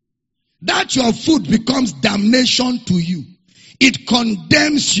 That your food becomes damnation to you. It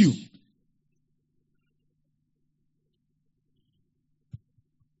condemns you.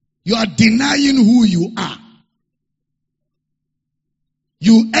 You are denying who you are.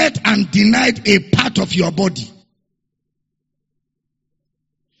 You ate and denied a part of your body.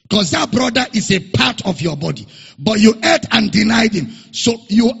 Because that brother is a part of your body. But you ate and denied him. So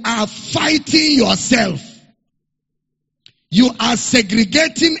you are fighting yourself. You are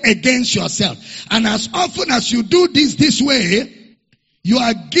segregating against yourself. And as often as you do this way, you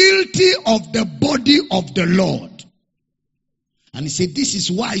are guilty of the body of the Lord. And he said, this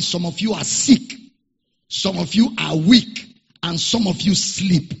is why some of you are sick. Some of you are weak. And some of you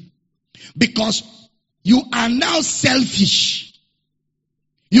sleep. Because you are now selfish.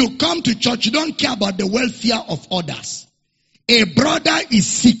 You come to church, you don't care about the welfare of others. A brother is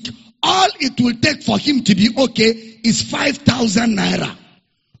sick. All it will take for him to be okay is 5,000 naira.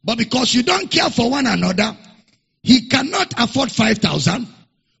 But because you don't care for one another, he cannot afford 5,000.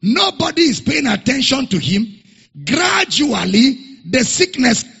 Nobody is paying attention to him. Gradually, the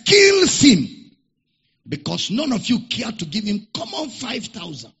sickness kills him. Because none of you care to give him common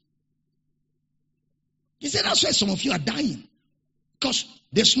 5,000. He said that's why some of you are dying. Because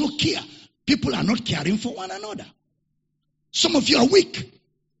there's no care. People are not caring for one another. Some of you are weak.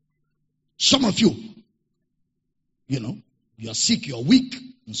 Some of you, you are sick, you are weak,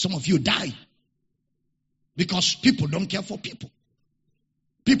 and some of you die. Because people don't care for people.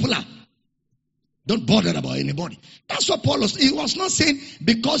 People don't bother about anybody. That's what Paul was. He was not saying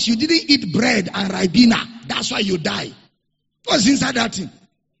because you didn't eat bread and ribena, that's why you die. What's inside that thing?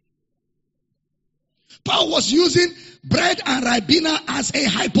 Paul was using bread and ribena as a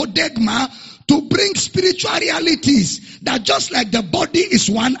hypoderma to bring spiritual realities that just like the body is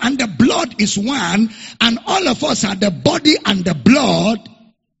one and the blood is one, and all of us are the body and the blood,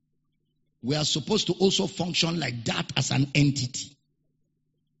 we are supposed to also function like that as an entity.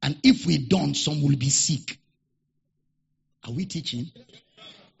 And if we don't, some will be sick. Are we teaching?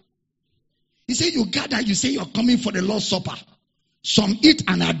 He said you gather, you say you're coming for the Lord's Supper. Some eat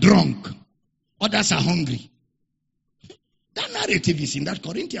and are drunk. Others are hungry. That narrative is in that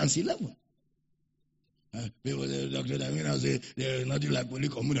Corinthians 11. Dr. Damina say there is nothing like Holy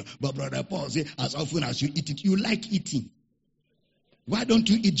Communion. But Brother Paul say, as often as you eat it, you like eating. Why don't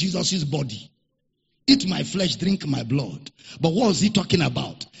you eat Jesus' body? Eat my flesh, drink my blood. But what was he talking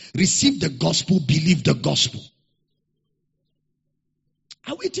about? Receive the gospel, believe the gospel.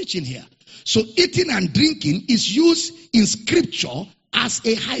 Are we teaching here? So eating and drinking is used in scripture as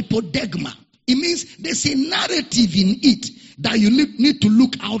a hypoderma. It means there's a narrative in it that you need to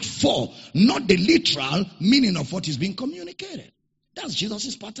look out for, not the literal meaning of what is being communicated. That's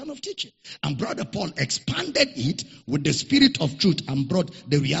Jesus' pattern of teaching. And Brother Paul expanded it with the spirit of truth and brought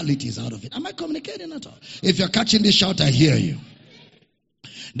the realities out of it. Am I communicating at all? If you're catching this shout, I hear you.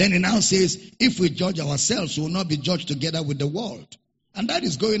 Then he now says, if we judge ourselves, we will not be judged together with the world. And that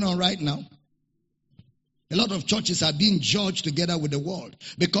is going on right now. A lot of churches are being judged together with the world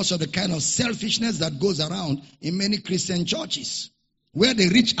because of the kind of selfishness that goes around in many Christian churches. where the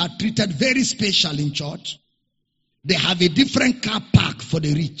rich are treated very special in church. They have a different car park for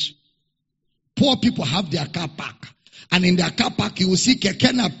the rich. Poor people have their car park. And in their car park, you will see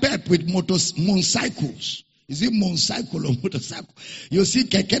keke napep with motorcycles. Is it motorcycle or motorcycle? You see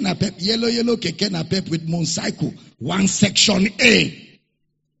keke napep, yellow keke napep with motorcycle. One section A.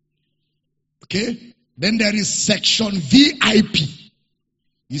 Okay? Then there is section VIP.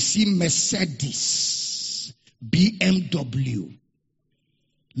 You see Mercedes, BMW,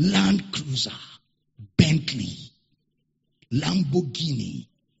 Land Cruiser, Bentley, Lamborghini.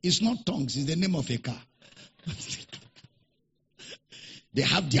 It's not tongues, it's the name of a car. They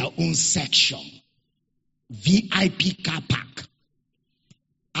have their own section. VIP car park.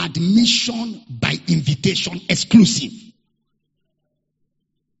 Admission by invitation exclusive.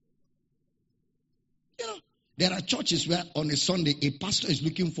 You know, there are churches where on a Sunday a pastor is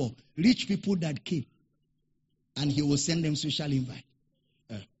looking for rich people that came. And he will send them social invite.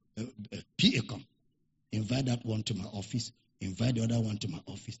 PA come. Invite that one to my office. Invite the other one to my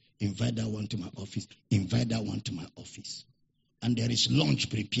office. Invite that one to my office. Invite that one to my office. And there is lunch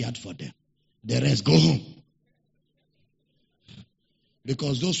prepared for them. The rest go home.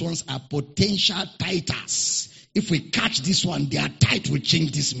 Because those ones are potential titers. If we catch this one, their tithe will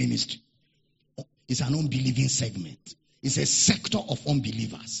change this ministry. It's an unbelieving segment. It's a sector of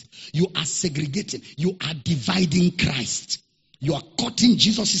unbelievers. You are segregating. You are dividing Christ. You are cutting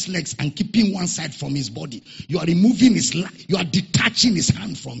Jesus' legs and keeping one side from his body. You are removing you are detaching his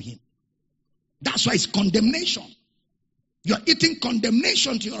hand from him. That's why it's condemnation. You are eating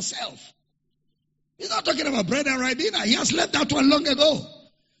condemnation to yourself. He's not talking about bread and ribena. He has left that one long ago.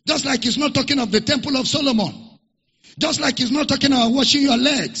 Just like he's not talking of the temple of Solomon. Just like he's not talking about washing your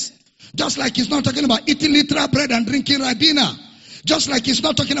legs. Just like he's not talking about eating literal bread and drinking ribena. Just like he's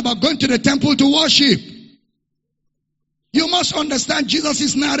not talking about going to the temple to worship. You must understand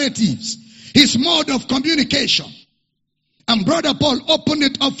Jesus' narratives, his mode of communication. And Brother Paul opened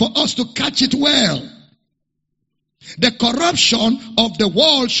it up for us to catch it well. The corruption of the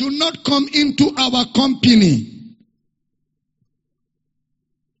world should not come into our company.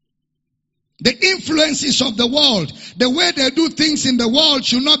 The influences of the world, the way they do things in the world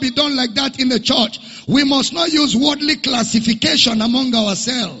should not be done like that in the church. We must not use worldly classification among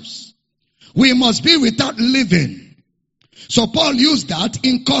ourselves. We must be without living. So Paul used that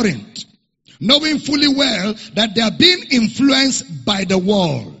in Corinth, knowing fully well that they are being influenced by the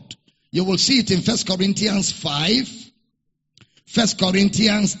world. You will see it in 1 Corinthians 5, 1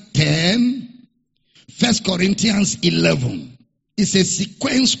 Corinthians 10, 1 Corinthians 11. It's a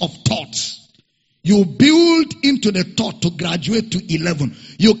sequence of thoughts. You build into the thought to graduate to 11.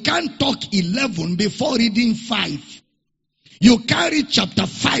 You can't talk 11 before reading 5. You can't read chapter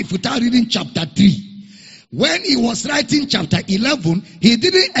 5 without reading chapter 3. When he was writing chapter 11, he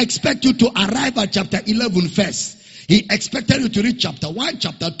didn't expect you to arrive at chapter 11 first. He expected you to read chapter 1,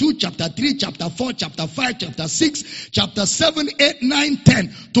 chapter 2, chapter 3, chapter 4, chapter 5, chapter 6, chapter 7, 8, 9,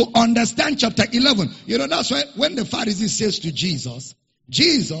 10 to understand chapter 11. You know, that's why when the Pharisee says to Jesus,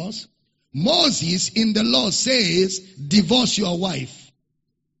 Moses in the law says, divorce your wife.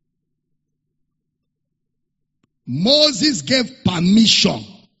 Moses gave permission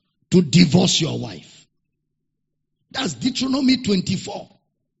to divorce your wife. That's Deuteronomy 24.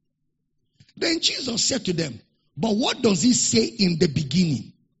 Then Jesus said to them, but what does he say in the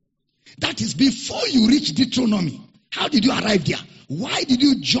beginning? That is before you reach Deuteronomy. How did you arrive there? Why did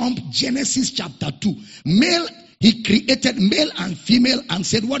you jump Genesis chapter 2? He created male and female and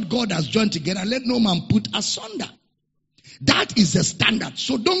said what God has joined together, let no man put asunder. That is the standard.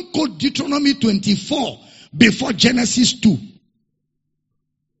 So don't quote Deuteronomy 24 before Genesis 2.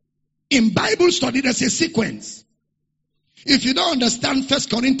 In Bible study, there's a sequence. If you don't understand 1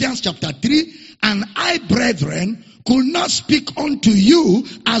 Corinthians chapter 3, and I, brethren, could not speak unto you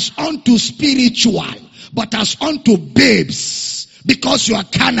as unto spiritual, but as unto babes, because you are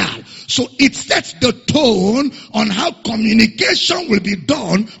carnal. So it sets the tone on how communication will be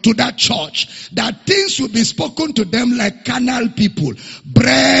done to that church. That things will be spoken to them like carnal people.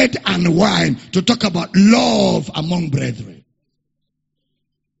 Bread and wine, to talk about love among brethren.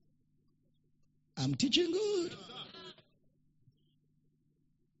 I'm teaching good.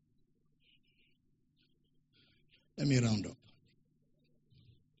 Let me round up.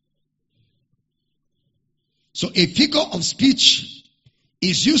 So a figure of speech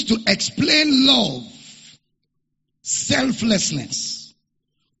is used to explain love, selflessness,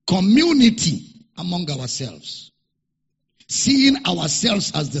 community among ourselves, seeing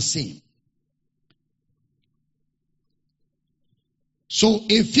ourselves as the same. So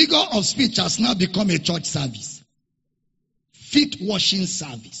a figure of speech has now become a church service. feet washing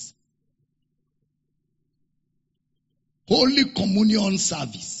service, Holy Communion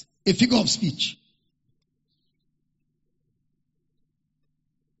service, a figure of speech.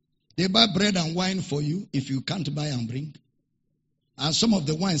 They buy bread and wine for you if you can't buy and bring. And some of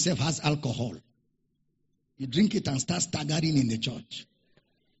the wine itself has alcohol. You drink it and start staggering in the church.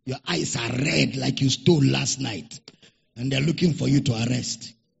 Your eyes are red like you stole last night. And they're looking for you to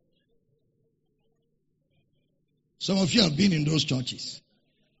arrest. Some of you have been in those churches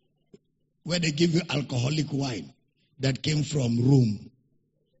where they give you alcoholic wine that came from Rome.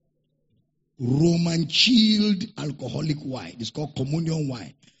 Roman chilled alcoholic wine. It's called communion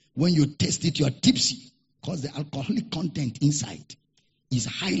wine. When you taste it, you are tipsy because the alcoholic content inside is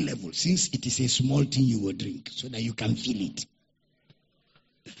high level, since it is a small thing you will drink so that you can feel it.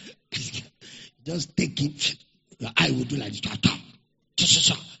 Just take it. Your eye will do like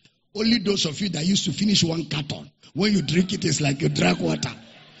this. Only those of you that used to finish one carton, when you drink it, it's like you drank water.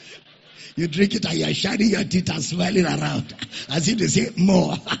 You drink it and you're shining your teeth and smiling around as if they say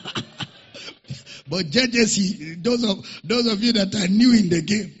more. But JJC, those of you that are new in the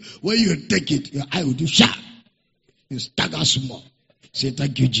game, when you take it, your eye will do sharp. You stagger small. Say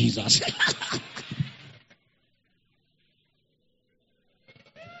thank you, Jesus.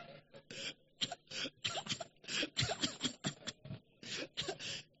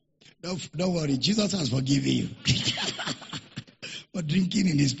 Don't worry, Jesus has forgiven you for drinking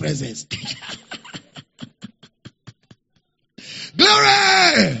in his presence.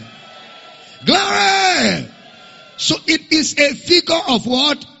 Glory! Glory! So it is a figure of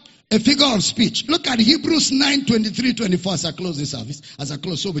what? A figure of speech. Look at Hebrews 9:23-24 as I close this service. As I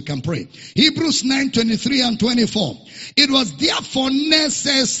close so we can pray. Hebrews 9:23 and 24. It was therefore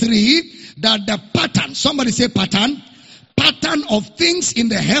necessary that the pattern, somebody say pattern of things in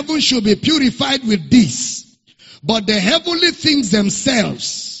the heavens should be purified with this. But the heavenly things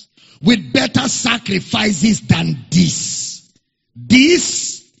themselves with better sacrifices than this.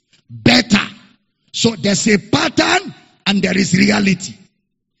 This better. So there's a pattern and there is reality.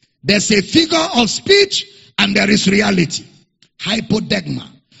 There's a figure of speech and there is reality. Hypoderma.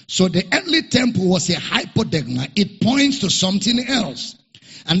 So the earthly temple was a hypoderma. It points to something else.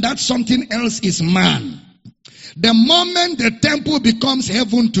 And that something else is man. The moment the temple becomes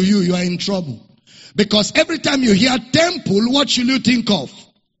heaven to you, you are in trouble. Because every time you hear temple, what should you think of?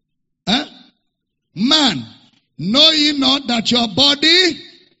 Man. Know ye not that your body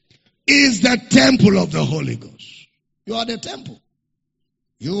is the temple of the Holy Ghost? You are the temple.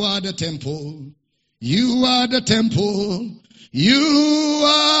 You are the temple. You are the temple. You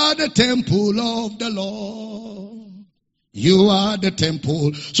are the temple of the Lord. You are the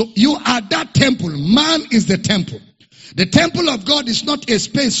temple. So you are that temple. Man is the temple. The temple of God is not a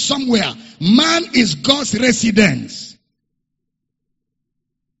space somewhere. Man is God's residence.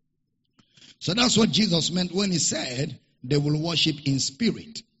 So that's what Jesus meant when he said they will worship in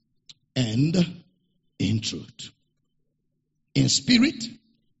spirit and in truth. In spirit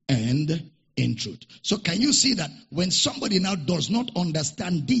and in truth. So can you see that when somebody now does not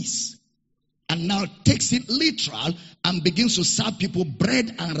understand this and now takes it literal and begins to serve people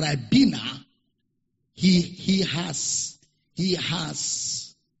bread and ribena, he has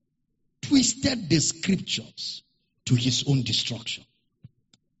twisted the scriptures to his own destruction.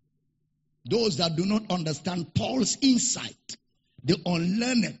 Those that do not understand Paul's insight, the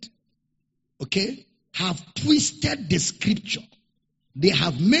unlearned, have twisted the scripture. They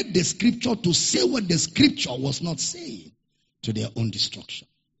have made the scripture to say what the scripture was not saying, to their own destruction.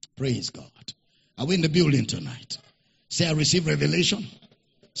 Praise God. Are we in the building tonight? Say I receive revelation.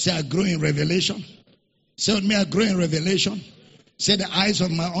 Say I grow in revelation. Say with me I grow in revelation. Say the eyes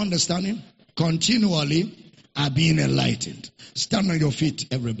of my understanding continually are being enlightened. Stand on your feet,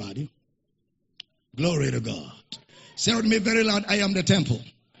 everybody. Glory to God. Say with me very loud, I am the temple.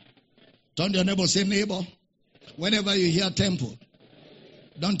 Turn to your neighbor, say neighbor. Whenever you hear temple,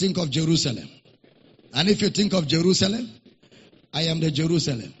 don't think of Jerusalem. And if you think of Jerusalem, I am the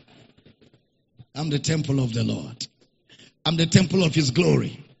Jerusalem. I'm the temple of the Lord. I'm the temple of his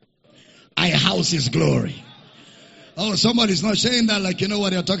glory. I house his glory. Oh, somebody's not saying that like you know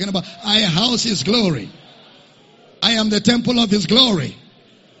what they're talking about. I house his glory. I am the temple of his glory.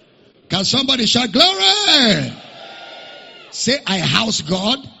 Can somebody shout glory? Say I house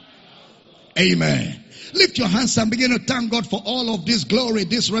God. Amen. Lift your hands and begin to thank God for all of this glory,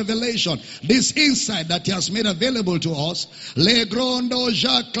 this revelation, this insight that He has made available to us. Legrondo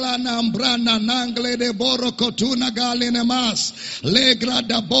jaklana mbrana nangle de boro kotuna galene mas. Legra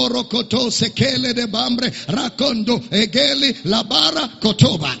da boro koto sekele de bambre rakondo egeli labara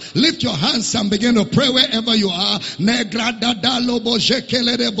kotoba. Lift your hands and begin to pray wherever you are. Negra da dalo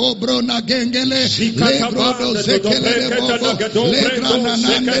bojekele de bobro na gengele. Legro do sekele de bobo. Legra na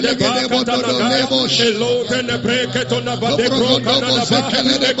nangele de bodo do lebo. Elotene breketona badekro kanana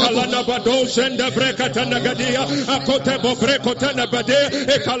sekele kalana bado sende breketana gadia akote bobrekotana bade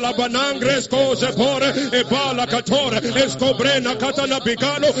e kalabanangres koze pore e bala katore escobrena katana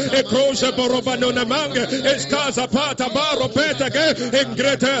bigano e croce borobanona mange escasa pata baro petege e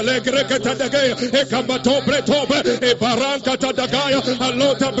gretele greketana gaya e kambato bretobe e baranka tadagaya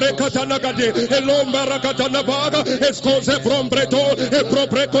alota brekatana gadi e lombara katana baga escoze brombreto e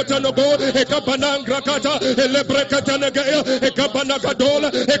probrekotana go e kabanangra kata e lebrekatana gaya e kabanagadola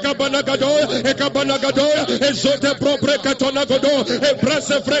e kabanagadoya e kabanagadoya e zote probrekatana godo e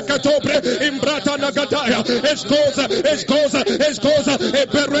prese frekatobre imbrata nagadaya escoza e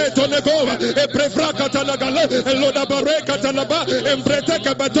perreto negova e prefrakata nagala e loda barekata naba e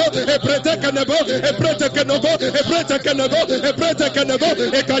mbreteka bato e preteka nebo e preteka nogo e preteka nego e preteka nego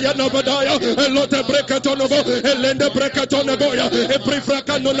e kayana badaya e lote brekato nogo e lende brekato negoya e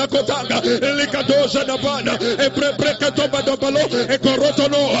prefraka nona kotanga e likadoja nabana e prekato badobalo e koroto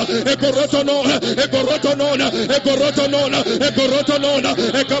noa e koroto noa e koroto nona e koroto nona e koroto nona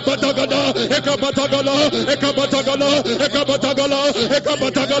e kabatagala e kabatagala e kabatagala e kabatagala e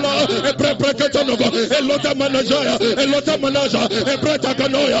kabatagala e prepreketonogo e lota manajaya e lota manaja e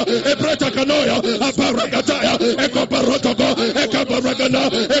pretakanoya e pretakanoya aparagataya e kabarotogo e kabaragana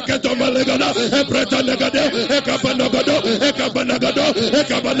e ketomalegana e pretanegade e kabanagado e kabanagado e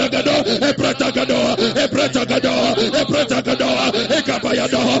kabanagado e pretagado e pretagado e pretagado e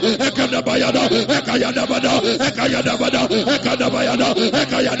kabayado e kanabayado e kayadabado e kayadabado e kanabayado e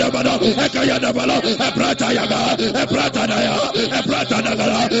kayadabado e kayadabalo e pratayaga e pratanaya e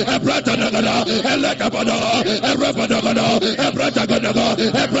pratanagala e pratanagala e lekabado e rabadagado e prataganago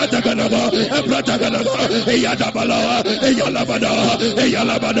e prataganago e prataganago e yadabalo e yalabado e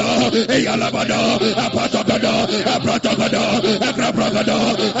yalabado e yalabado e patagado e pratagado e krapragado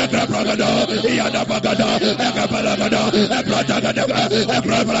e krapragado e yadabagado e kabalagado e pratagado e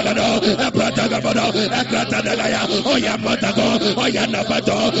krapragado e pratagado e pratanagaya o yamatago o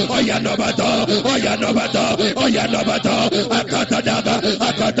yanabato o yanabato o yanabato o yanabato akatadaga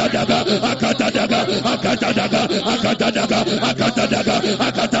akatadaga akatadaga akatadaga akatadaga akatadaga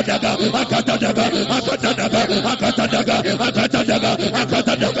akatadaga akatadaga akatadaga akatadaga akatadaga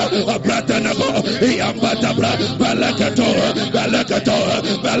akatadaga abratanago yambatabra balakato balakato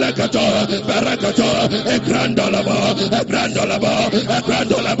balakato balakato egrandolaba egrandolaba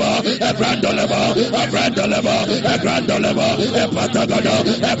egrandolaba egrandolaba egrandolaba egrandolaba epatagada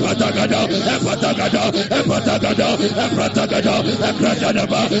epatagada epatagada epatagada epatagada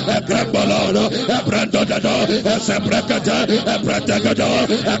egrandolaba egrandolaba egrandolaba eseprekata epatagada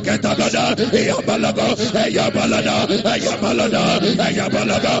eketagada yabalaga yabalada yabalada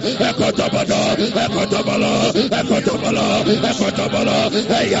yabalada ekotabada ekotabala ekotabala ekotabala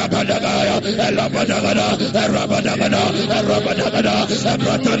yabadaga elabadagada erabadagada erabadagada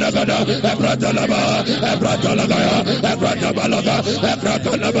ebratanagada ebratalaba ebratalagaya ebratabalaga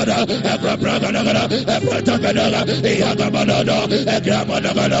ebratalabada ebrabraganagada ebratagada yagabalada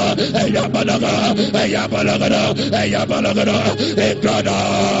egrabadagada yabalaga yabalagada yabalagada egrada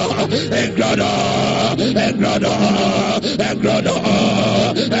egrada egrada egrada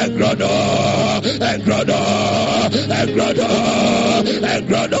egrada egrada egrada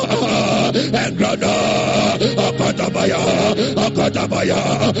egrada egrada akatabaya akatabaya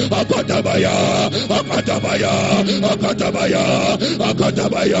akatabaya akatabaya akatabaya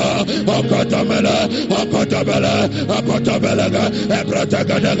akatabaya akatamela akatabela akatabelaga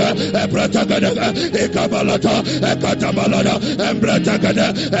ebratagadaga ebratagadaga ekabalata ekatabalada ebratagada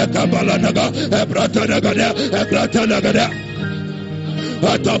ekabalanaga ebratagada ebratagada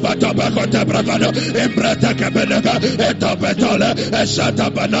Ataba kote bragado embrata kebelega etopetole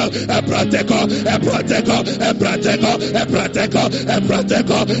esatabana eprateko eprateko eprateko eprateko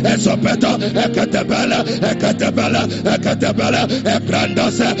eprateko esopeto ekatebela ekatebela ekatebela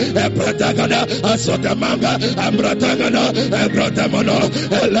ebrandose epratagada asotemanga embratagada ebrotemono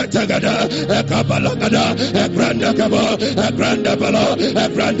eletagada ekabalagada ebrandekabo ebrandebelo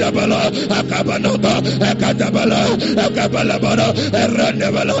ebrandebelo ekabanoga ekatebela ekabalabara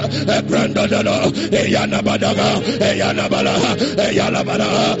Eyanebala, Egrandadada, Eyanabadaga, Eyanabala, Eyalabala,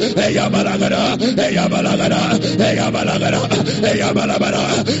 Eyabalagada, Eyabalagada, Eyabalagada, Eyabalabala,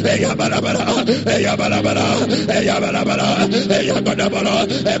 Eyabalabala, Eyabalabala, Eyabalabala, Eyagadabala,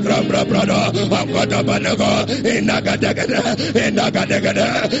 Ebrabra, Agadabanaga, Inagadagada, Inagadagada,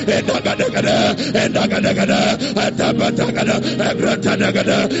 Inagadagada, Inagadagada, Atabatagada,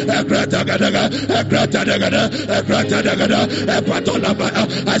 Egratadagada, Egratagada, Egratadagada, Egratadagada, Epatolaba,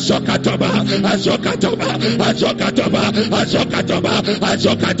 Azokatoba, Azokatoba, Azokatoba, Azokatoba,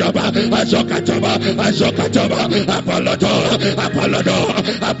 Azokatoba, Azokatoba, Azokatoba, Apollodo, Apollodo,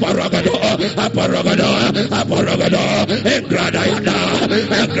 Aparogado, Aparogado, Aparogado, Egradayada,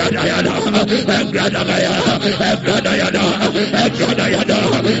 Egradayada, Egradagaya, Egradayada, Egradayada,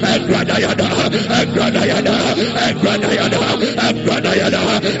 Egradayada, Egradayada, Egradayada, Egradayada,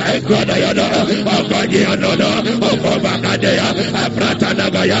 Egradayada, Ogadianoda, Ogobakadea,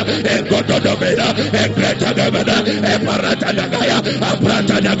 Abratanagaya, Egododobeda, Egretagabeda, Eparatanagaya,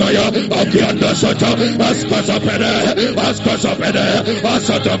 Abratanagaya, Ogiondo Soto, Oscosopede, Oscosopede,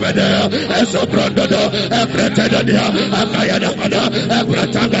 Osotopede, Esobrondodo, Ebretedadia, Akayanamada,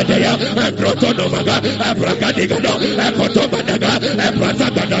 Ebratangadea, Ebrotonomaga, Ebragadigado, Ekotobadaga,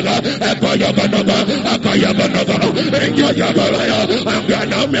 Ebratagadaga, Ekoyoganoga, Akayaganoga, Enjoyagaya,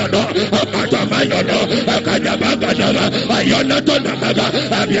 Anganamiano, Akatamayono, Akayabagadaga, Ayonatonamaga,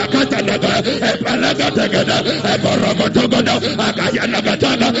 Abiakatanaga, Epalagatagada, Eborogotogodo,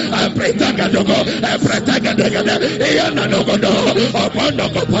 Akayanagataga, Apretagadogo, Epretagadaga, Iananogodo,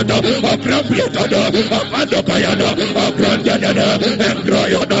 Oponogopodo, Okrompietodo, Opandokayano, Okrondadada,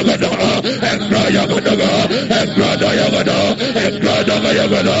 Engroyodogodo, Engroyogodogo, Engrodoyogodo,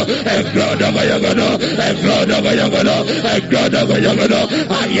 Engrodogoyogodo, Engrodogoyogodo, Engrodogoyogodo, Engrodogoyogodo,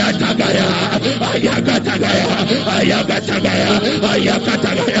 Ayatagaya, Ayagatagaya, Ayagatagaya,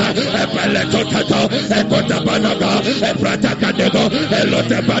 Ayakatagaya, Epeletotato, Ekotabanaga, Epratakadego,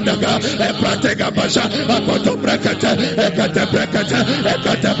 Elotebanaga, Eprategabasha, Akotobrekete, Ekatebrekete,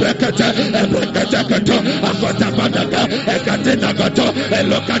 Ekatebrekete, Ebrekatekato, Akotabanaga, Ekatinagato,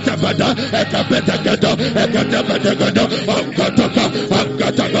 Elokatabada, Ekapetagato, Ekatabadagado, Ankataka,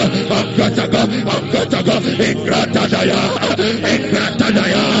 Ankataka, Ankataka, Ankataka, Ingratadaya,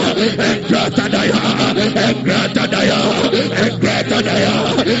 Ingratadaya, Ingratadaya, Ingratadaya, Ingratadaya,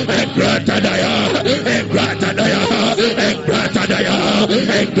 Ingratadaya, Ingratadaya, Ingratadaya,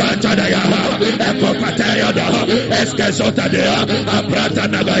 Ingratadaya, Ekopatayada, Eskesotadea,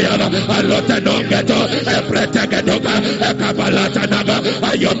 Abratanagaya, Alotenongeto, Epretegadoga, Ekabalatanaga,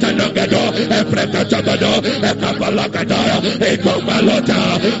 Ayotanogado, Eprekatagado, Ekabalagada, Ekobalota,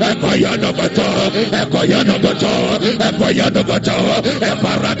 Ekoyanogoto, Ekoyanogoto, Ekoyanogoto,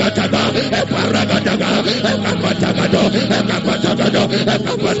 Eparagataga, Eparagadaga, Ekapatagado, Ekapatagado,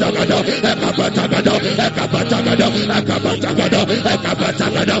 Ekapatagado, Ekapatagado, Ekapatagado, Ekapatagado,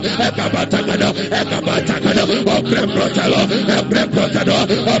 Ekapatagado, Ekapatagado, Ekapatagado, Opremprotelo, Opremprotelo,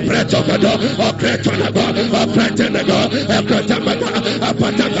 Opretogado, Opretonago, Opretenago, Ekotamaga,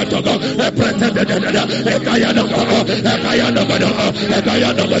 Apatagatogo, Epretedada, Ekayanogo, Ekayanogo,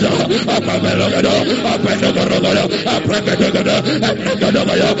 Ekayanogo, Opamelogado, Openogorogo, Aprekadogado,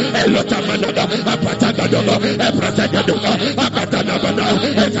 Eprekadogado, Elotamanaga, Apatagadogo, Epretagadogo, Akatanagada,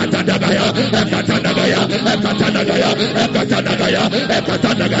 Ekatanagaya, Ekatanagaya, Ekatanagaya, Ekatanagaya,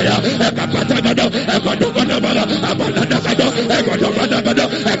 Ekatanagaya, Ekapatagado, Ekodogonabala, Abanagado, Ekodogonagado,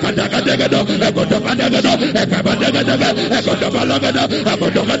 Ekadagadagado, Ekodogonagado, Ekabadagadaga, Ekodobalagado,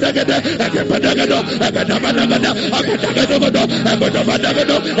 Ekodogadagada, Ekabadagado, Ekadabanagada, Akadagadogado,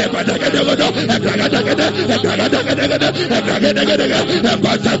 Ekodobanagado, Ekadagadogado, Ekagadagada, Ekagadagada, Ekagadagada,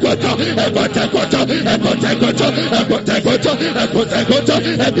 Ekotakoto, Ekotakoto, Ekotakoto, Ekotakoto, Ekotakoto,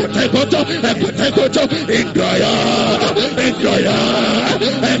 Ekotakoto, Ekotakoto, Ingraya, Ingraya,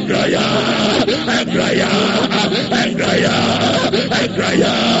 Ingraya, Ingraya, Ingraya,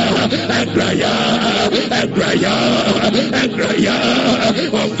 Ingraya, Ingraya, Ingraya, Ingraya,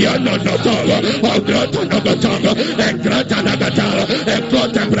 Ongiano Notogo, Ogrota Nogotogo, Engrata Nagatara,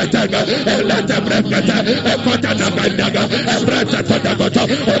 Enkota Bretaga, Elata Brekata, Ekota Naganaga, Ebrata Todagoto,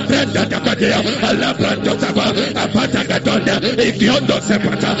 Ebrenda Nagadia, Alabranto Taba, Apatagadona, Ikiondo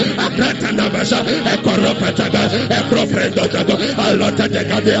Sepata, Abrata Nabasha, Ekoropataga, Ekroprendo Tago, Alota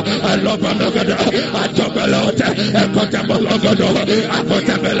Degadia, Aloba Nagada, Atobelota, Ekota Bologodo,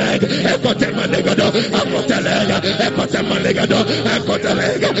 Akota Beleg, Ekota Manegado, Akota Lega, Ekota Manegado, Ekota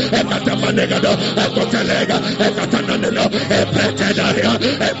Lega, Ekota Manegado, Ekota Lega, Ekota Nanelo,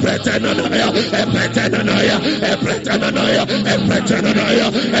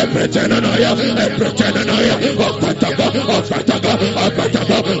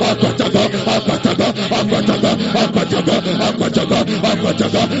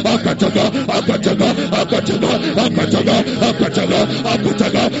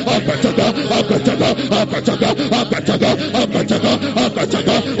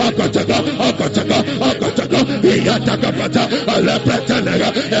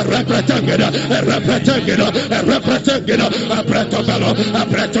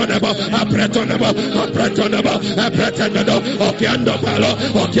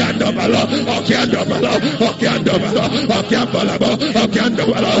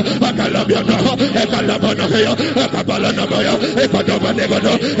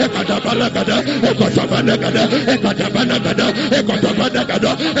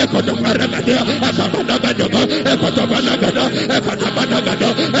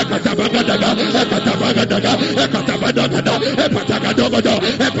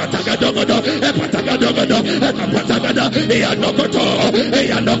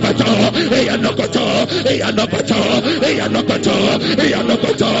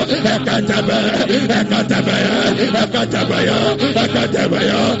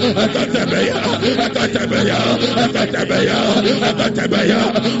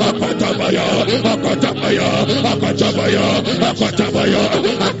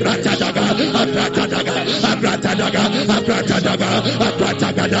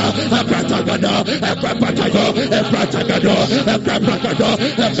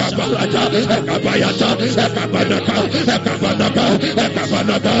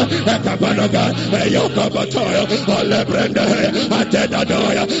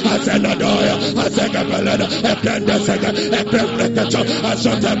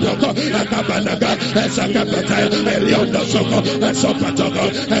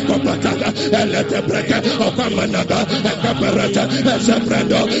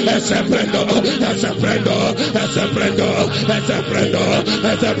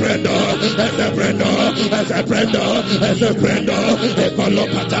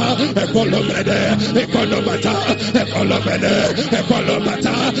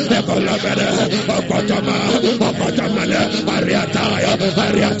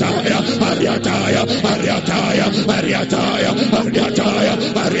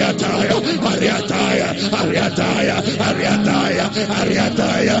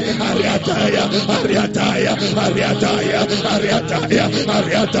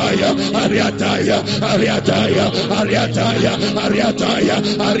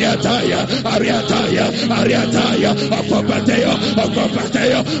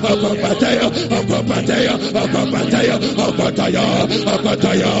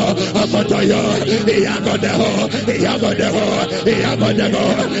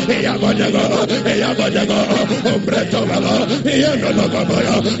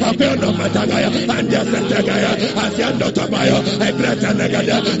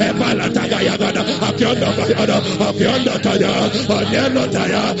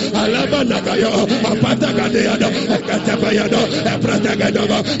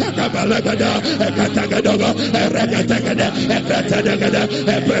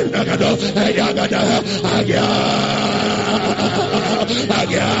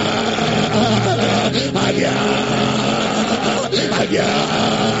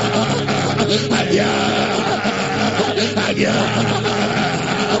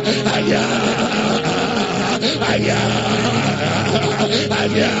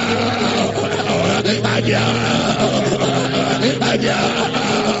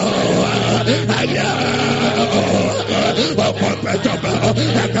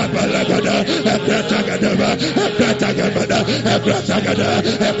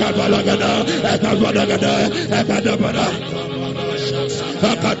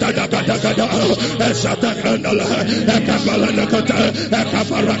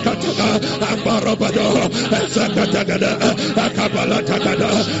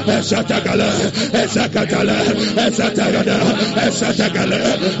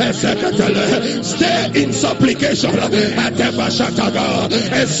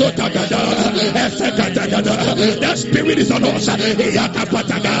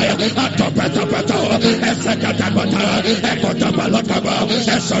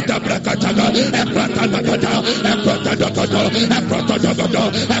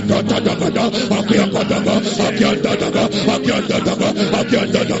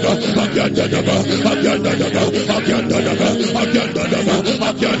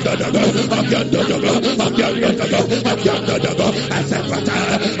 Alebrego, Asepata,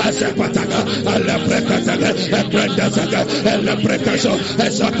 Asepataga, Alebrecataga, Ebrendazaga, Elebrecaso,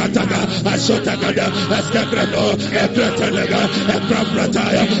 Esakataga, Asotagada, Escagrano, Ebretanaga,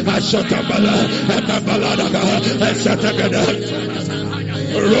 Ebrabrataya, Asotabala, Ekabaladaga, Esatagada.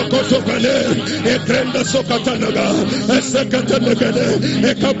 Rokosopane, Ekrenda Sokatanaga, Esekatanagade,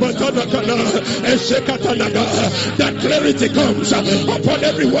 Ekabatanakana, Esekatanaga. That clarity comes upon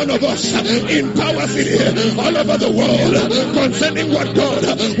every one of us in Power City, all over the world, concerning what God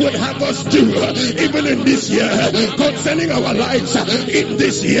would have us do, even in this year, concerning our lives in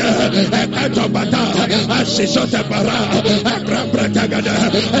this year. Ekatabata, Ashisotebara, Ekrabratagada,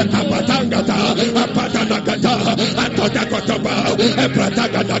 Ekabatangata, Apatanagata, Atodakotaba,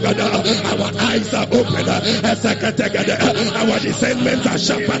 our eyes are open. Our discernment are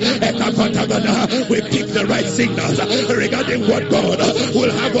sharp. We pick the right signals regarding what God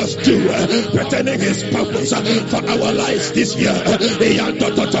will have us do pertaining His purpose for our lives this year. We are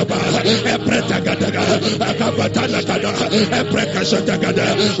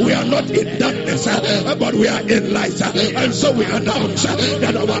not in darkness, but we are in light. And so we announce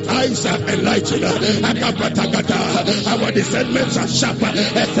that our eyes are enlightened. Our discernments are sharp.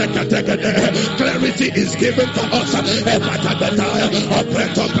 Clarity is given to us.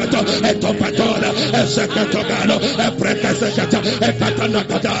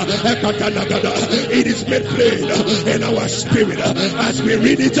 It is made plain in our spirit. As we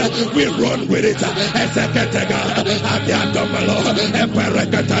read it, we run with it.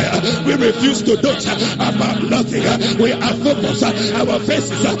 We refuse to dote about nothing. We are focused. Our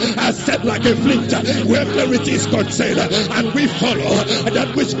faces are set like a flint where clarity is concerned, and we follow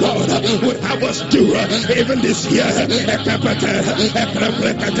that which God would have us do even this year.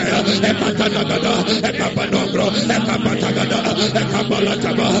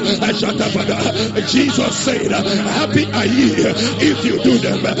 Jesus said, happy are ye if you do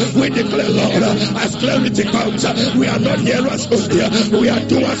them. We declare, Lord, as clarity comes, we are not hearers only, we are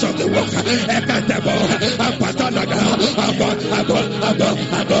doers of the work.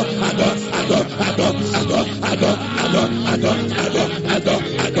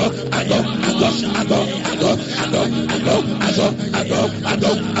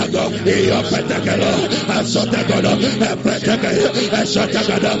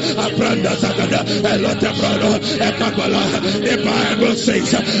 The Bible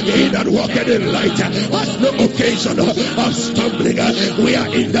says, he that walketh in light has no occasion of stumbling. We are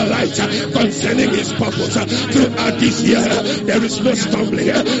in the light concerning His purpose. Throughout this year, there is no stumbling,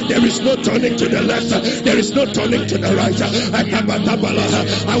 there is no turning to the left, there is no turning to the right.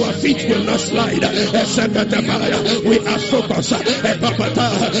 Our feet will not slide. We are focused.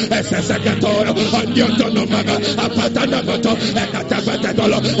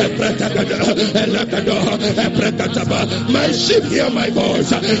 My sheep hear my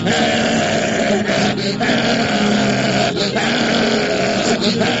voice.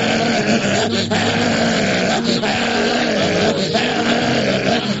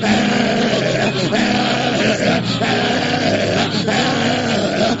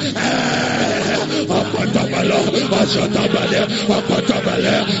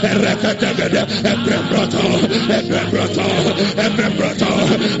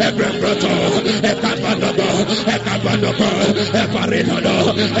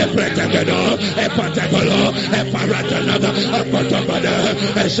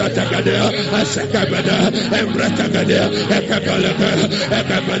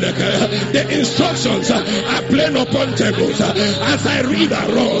 The instructions are plain upon tables. As I read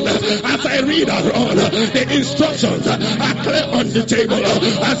around, the instructions are clear on the table.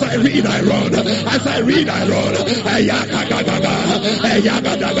 As I read around,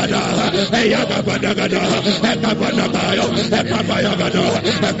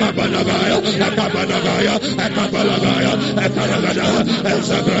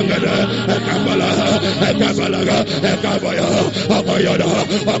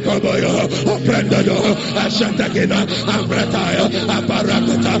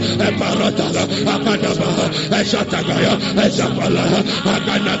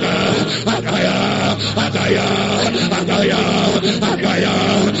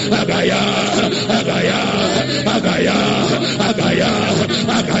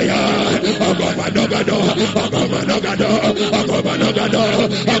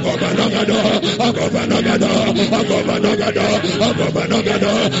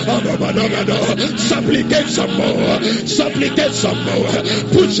 Supplicate some more. Supplicate some more.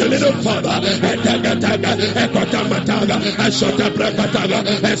 Push a little further.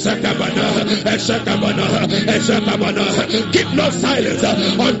 Keep not silent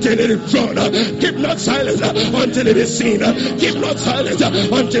until it is drawn. Keep not silent until it is seen. Keep not silent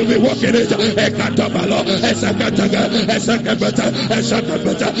until we walk in it.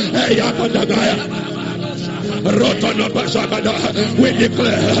 We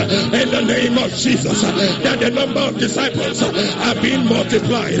declare in the name of Jesus that the number of disciples are being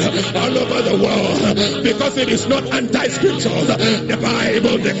multiplied all over the world, because it is not anti-scripture. The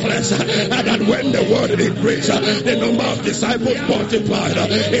Bible declares that when the word increased, the number of disciples multiplied.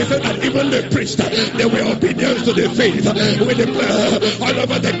 It said that even the priests, they were obedient to the faith. We declare all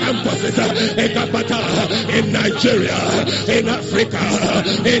over the campuses in Nigeria, in Africa,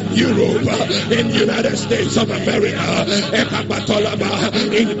 in Europe, in the United States of America,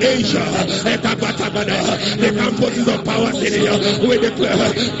 in Asia, the campuses of Power City, we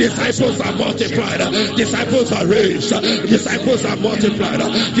declare disciples are multiplied, disciples are raised, disciples are multiplied,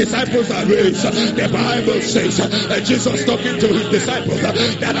 disciples are raised. The Bible says, Jesus talking to his disciples,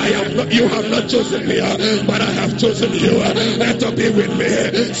 that you have not chosen me, but I have chosen you to be with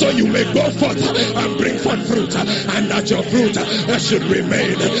me, so you may go forth and bring forth fruit, and that your fruit should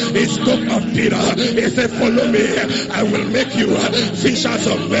remain. He spoke of Peter. He said, follow me, I will make you fishers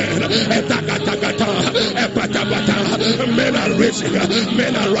of men.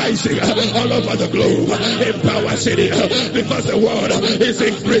 Men are rising all over the globe in Power City, because the world is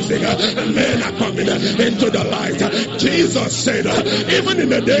increasing. Men are coming into the light. Jesus said, even in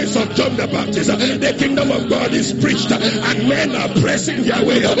the days of John the Baptist, the kingdom of God is preached, and men are pressing their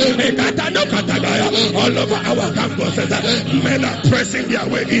way. All over our campuses, men are pressing their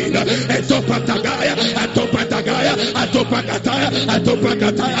way in.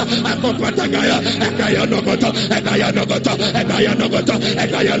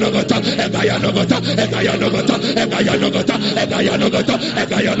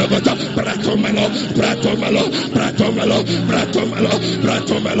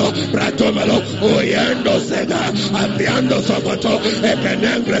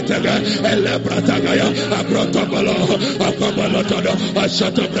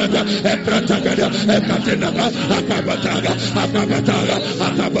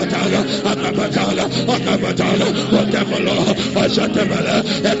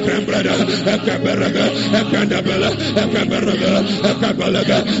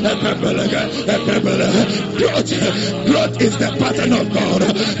 Growth is the pattern of God.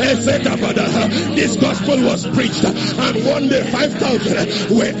 This gospel was preached, and one day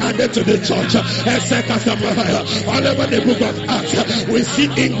 5,000 were added to the church. All over the book of Acts, we see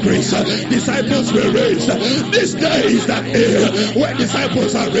increase. Disciples were raised. This day is that day where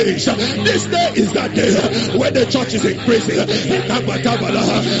disciples are raised. This day is that day where the church is increasing.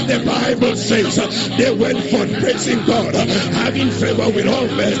 The Bible says they went forth praising God, having favor with all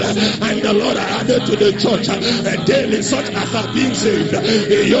men, and the Lord added to the church daily such as are being saved.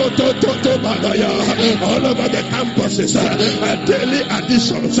 All over the campuses, daily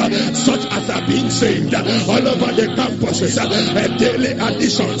additions such as are being saved. All over the campuses, daily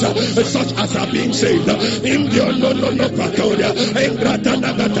additions such as are being saved. India no Pratoria,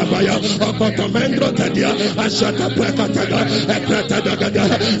 Engratana Gatabaya, Okotomendro Tadia, Ashata Prakataga, Epratagada,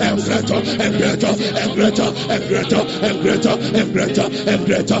 Embrato,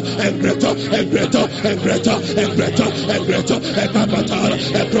 Ekabatara,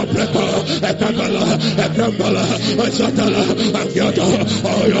 Eproprepa, Ekabala, Ekrambala, Asatala, Angiata,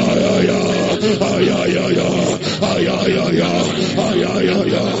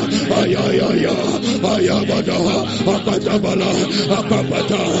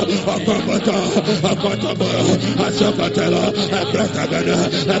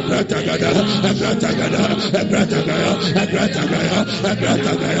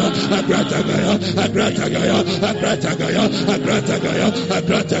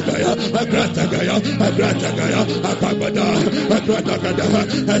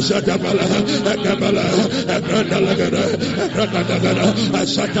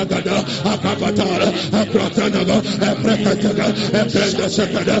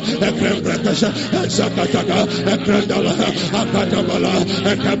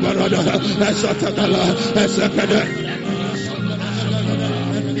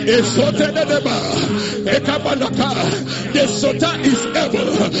 The Sota is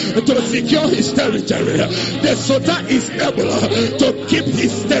able to secure his territory. The Sota is able to keep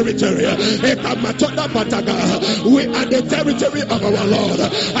his territory. We are the territory of our Lord.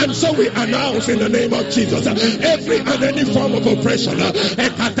 And so we announce in the name of Jesus, every and any form of oppression,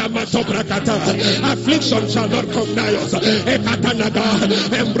 affliction shall not come nigh us.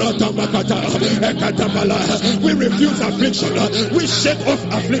 We refuse affliction. We shake off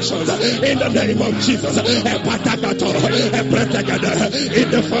afflictions in the name of Jesus. In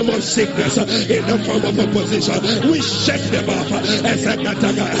the form of sickness, in the form of opposition, we shake them off.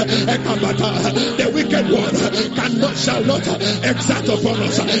 The wicked one shall not exact upon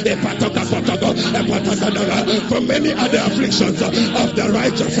us from many other afflictions of the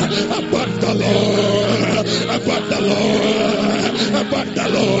righteous. But the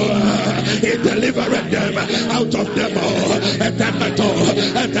Lord, He delivered them out of them all.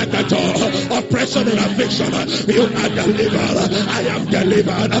 Oppression and affliction, you are delivered. I am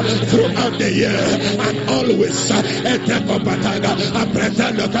delivered throughout the year and always.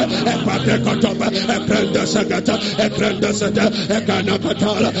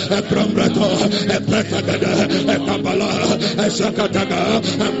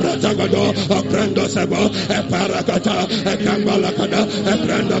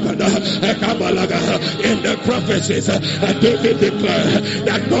 In the prophecies, David declared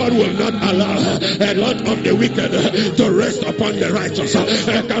that God will not allow a lot of the wicked to rest upon the righteous.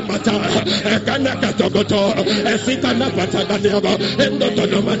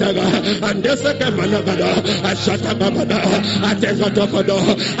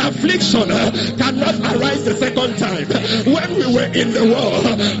 Affliction cannot arise the second time. When we were in the war,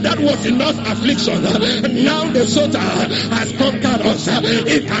 that was enough affliction. Now the Sota has conquered us.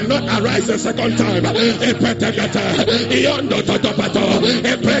 It cannot arise the second time.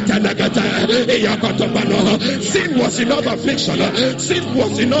 Sin was enough affliction. Sin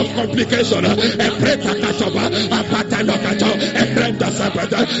was enough complication.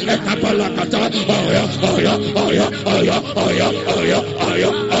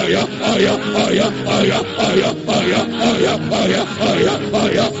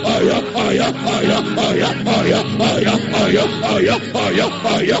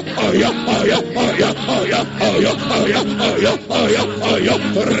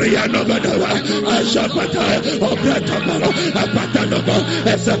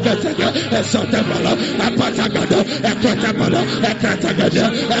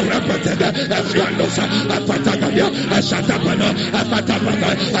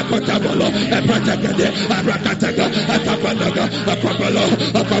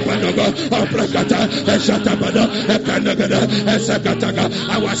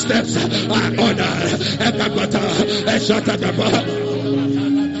 Our steps are ordered.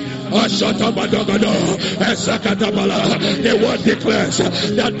 The word declares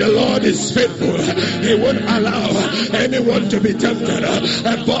that the Lord is faithful. He won't allow anyone to be tempted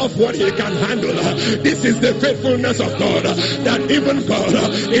above what he can handle. This is the faithfulness of God, that even God,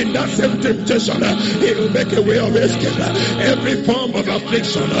 in that same temptation, He will make a way of escape. Every form of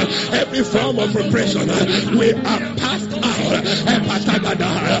affliction, every form of oppression, we are passed out.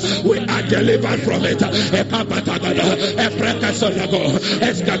 We are delivered from it.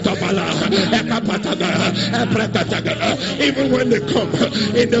 Even when they come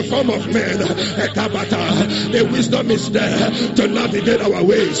in the form of men, the wisdom is there to navigate our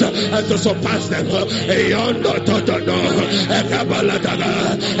ways and to surpass them.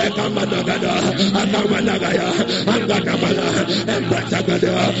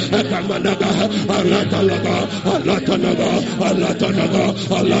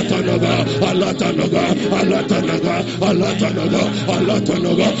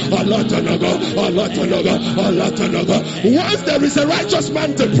 Once there is a righteous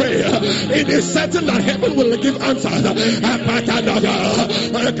man to pray, it is certain that heaven will give answers.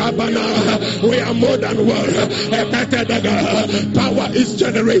 We are more than one. Power is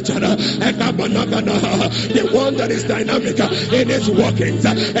generated. The one that is dynamic in its workings.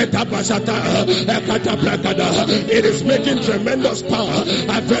 It is making tremendous power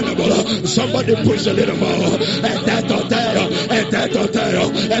available. Somebody push a little more.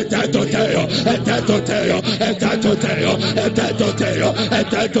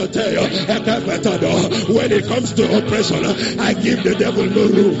 When it comes to oppression, I give the devil no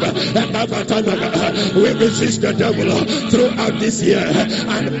room. We resist the devil throughout this year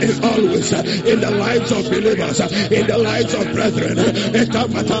and is always in the lives of believers, in the lives of brethren.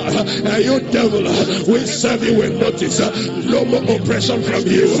 You devil, we serve you with notice. No more oppression from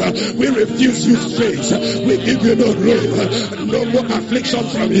you. We refuse you space. We give you no room. No more affliction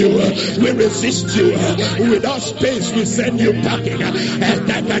from you. We resist you. Without space, we send you packing.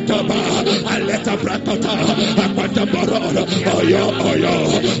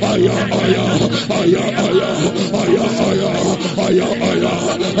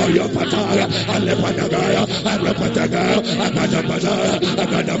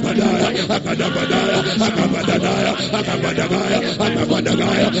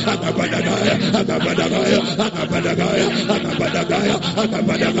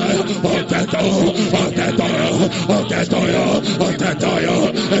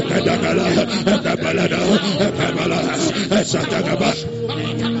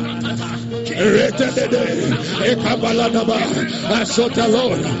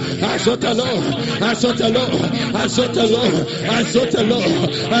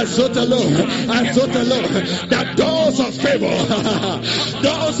 The doors of favor,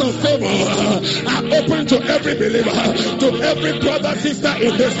 doors of favor are open to every believer, to every brother, sister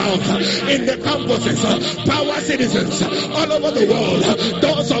in this house, in the campuses, power citizens all over the world.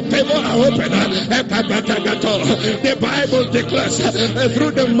 Doors of favor are open. The Bible declares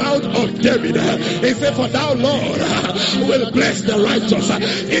through the mouth of David, he said, "For thou, Lord, will bless the righteous."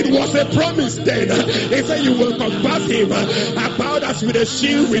 It was a promise then. He said, "You will compass him about us with a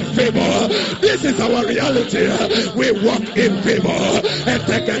shield with favor." This is our reality. We walk in favor.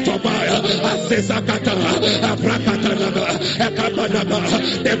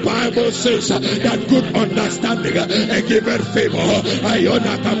 The Bible says that good understanding giveth favor.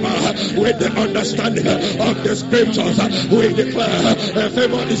 With the understanding of the scriptures, we declare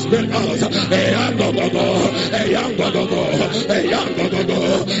favor is made us.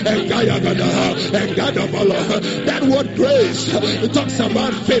 That word grace talks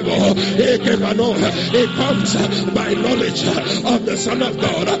about favor. It comes by knowledge of the Son of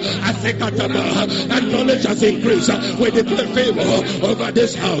God. And knowledge has increased. We declare favor over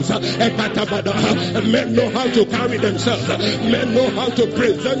this house. Men know how to carry themselves. Men know how to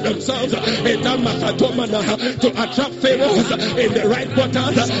present themselves to attract favors in the right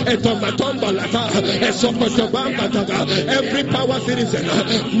quarters. Every power citizen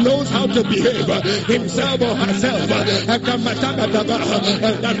knows how to behave himself or herself.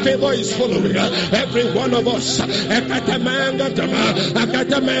 That favor is following every one of us.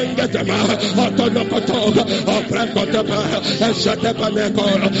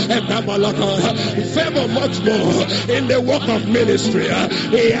 Favor much more in the work of ministry.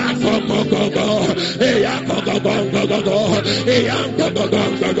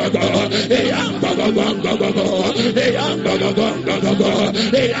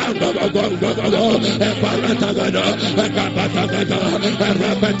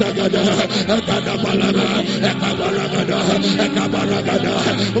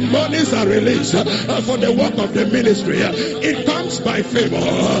 Monies are released for the work of the ministry. It comes by favor.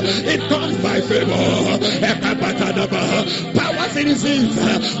 It comes by favor. Power citizens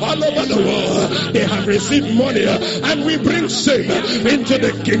all over the world, they have received money, and we bring shame into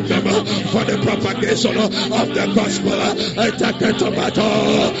the kingdom for the propagation of the gospel.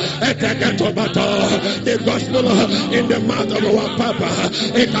 The gospel in the mouth of our Papa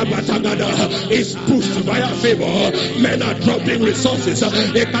is pushed via favor. Men are dropping resources.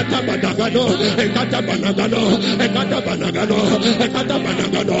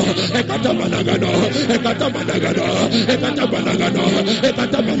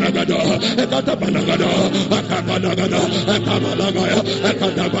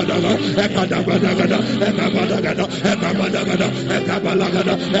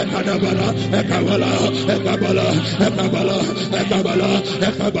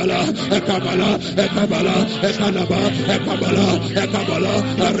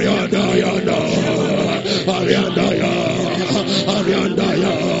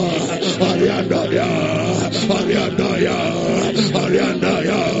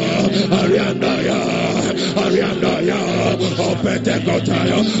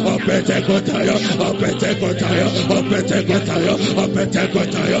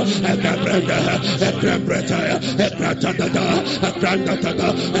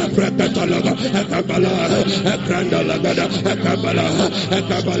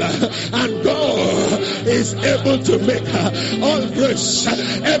 And God is able to make all grace,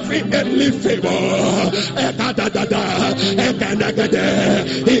 every earthly favor,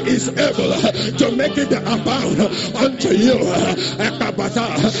 He is able to make it abound unto you,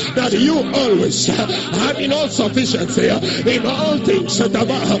 that you always having all sufficiency in all things,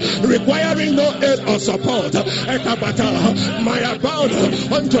 requiring no aid or support, my abound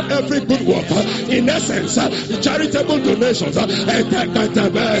unto every good work. In essence, charitable donations.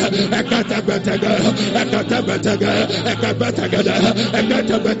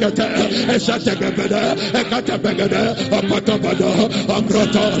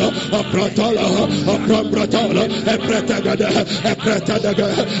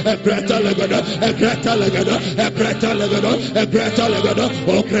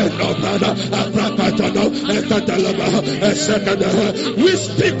 We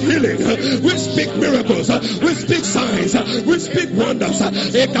speak healing, we speak miracles, we speak signs, we speak wonders.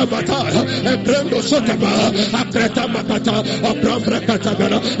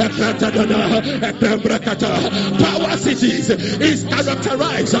 Power cities is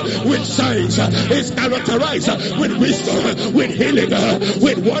characterized with signs, is characterized with wisdom, with healing,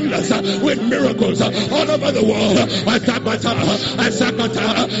 with wonders, with miracles all over the world.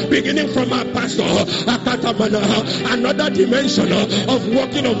 Beginning from our pastor, another dimension of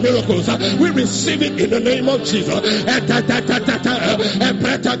working of miracles, we receive it in the name of Jesus.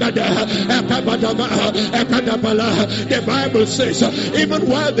 The Bible says, even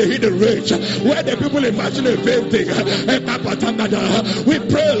while the hidden rage, where the people imagine a vain thing, we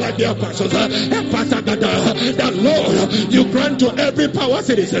pray like the apostles, that Lord, you grant to every power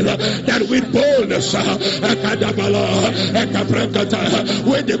citizen that with boldness,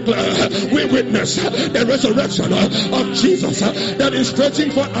 we declare, we witness the resurrection of Jesus that is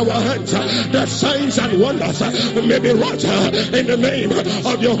stretching for our hands, that signs and wonders may be wrought in the name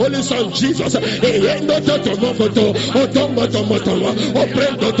of your Holy Son Jesus. I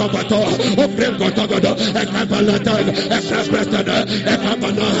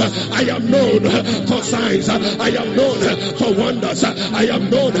am known for signs, I am known for wonders, I am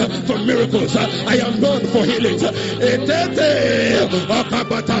known for miracles, I am known for healings.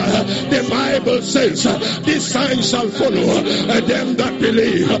 The Bible says, these signs shall follow them that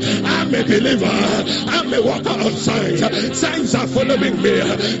believe. I'm a believer, I'm a worker of signs. Signs are following me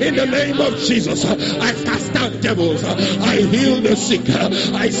in the name of Jesus. I cast out devils, I heal the sick,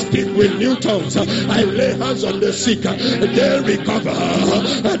 I speak with new tongues, I lay hands on the sick, they recover,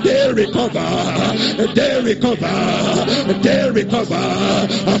 they recover, they recover, they recover.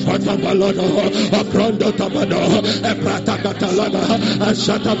 Aprondo tabado, Eprata Catalaga,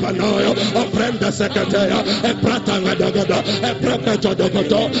 Shatabanoyo, Oprenda Secretary, Eprata Nadagada, Eprata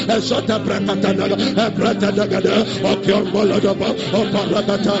Jodogoto, Shota Prakatanaga, Eprata Dagada, Okion Bolodoba,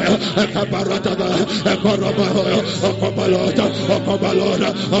 Oparakataya, Ekabarataga, Ekorobahoyo, Okobalota, Okobalota,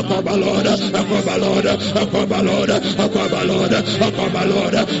 Okobalota, Okobalota, Okobalota, Okobalota, Okobalota,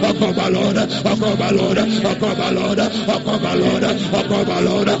 Okobalota, Okobalota, Okobalota, Okobalota,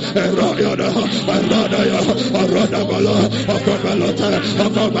 Okobalota, Eroyoda, Erodoyo, Erodabalo, Okobalota,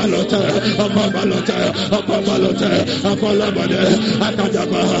 Okobalota, Okobalota, Okobalota, Okolabade,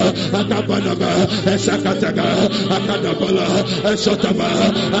 Akadaba, Akabanaga, Esakataga, Akadabala, Esotaba,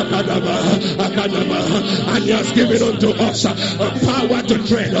 Akadaba, Akadaba, and he has given unto us a power to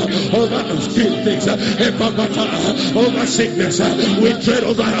tread over things, over sickness, we tread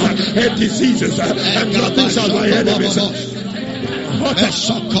over diseases, and nothing shall by enemies.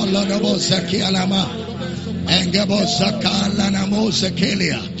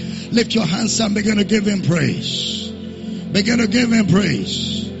 Lift your hands and begin to give him praise. Begin to give him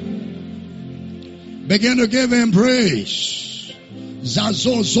praise. Begin to give him praise.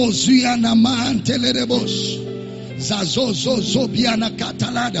 Zazozo ziana man teledebos. Zazozo zobiana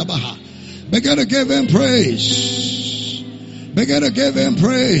katalada baha. Begin to give him praise. Begin to give him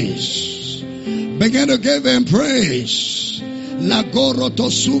praise. Begin to give him praise. Lagoro to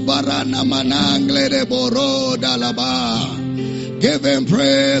subarana manangle de boro dalaba. Give him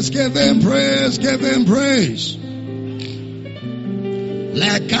praise, give him praise, give him praise.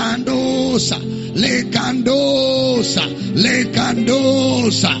 Lekandosa, lekandosa,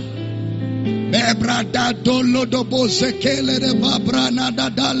 lekandosa. Bebrada dolo do bozekele de babrana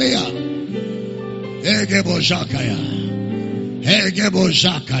dadalia. Egebo jakaya. Egebo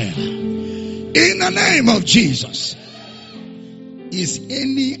jakaya. In the name of Jesus. Is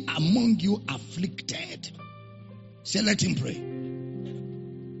any among you afflicted? Say, let him pray.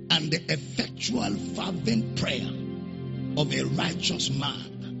 And the effectual fervent prayer of a righteous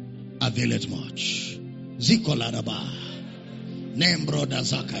man availeth much. Zikoladaba. Name brother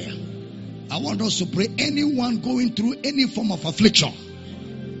Zakaya. I want us to pray. Anyone going through any form of affliction,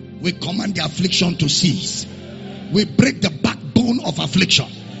 we command the affliction to cease. We break the backbone of affliction.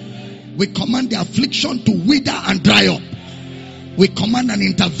 We command the affliction to wither and dry up. We command an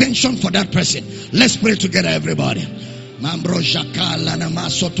intervention for that person. Let's pray together, everybody. Mambro Jakala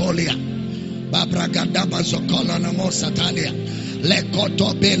Namasotolia. Babragadaba Zokola Namo Satania.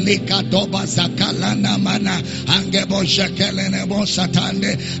 Lekoto Belika Doba Zakala Namana. Angebo Shekele Nebo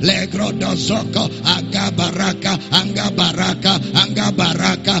Satande. Legro Dozoko. Angabaraka. Angabaraka.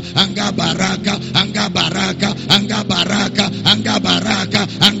 Angabaraka. Angabaraka. Angabaraka. Angabaraka. Angabaraka.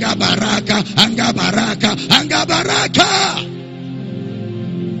 Angabaraka. Angabaraka. Angabaraka.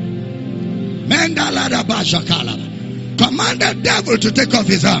 Mendalada Bashakala. Command the devil to take off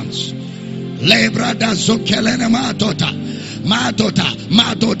his hands. Lebrada Zokelene Matota. Matota,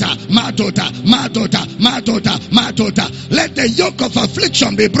 Matota, Matota, Matota, Matota, Matota. Let the yoke of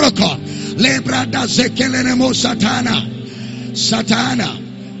affliction be broken. Lebrada Zekelene Mo Satana. Satana.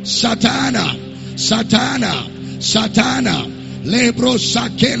 Satana. Satana. Satana. Lebro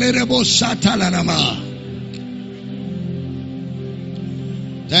Sakelene Mo Satalanama.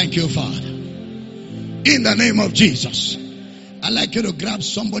 Thank you, Father. In the name of Jesus. I'd like you to grab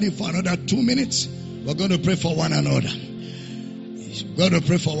somebody for another 2 minutes. We're going to pray for one another. We're going to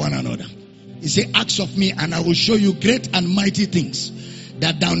pray for one another. He said, ask of me and I will show you great and mighty things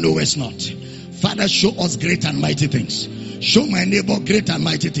that thou knowest not. Father, show us great and mighty things. Show my neighbor great and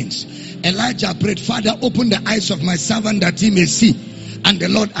mighty things. Elijah prayed, Father, open the eyes of my servant that he may see. And the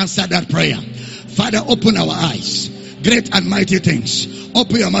Lord answered that prayer. Father, open our eyes. Great and mighty things.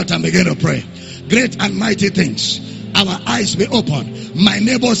 Open your mouth and begin to pray. Great and mighty things. Our eyes be open. My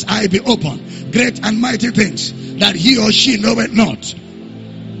neighbor's eye be open. Great and mighty things that he or she knoweth not.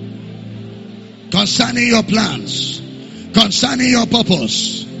 Concerning your plans. Concerning your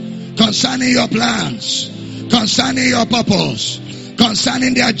purpose. Concerning your plans. Concerning your purpose.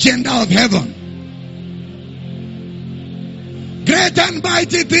 Concerning the agenda of heaven. Great and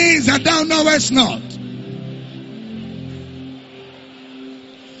mighty things that thou knowest not.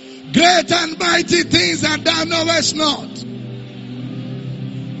 Great and mighty things that thou knowest not.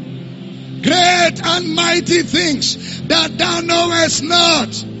 Great and mighty things that thou knowest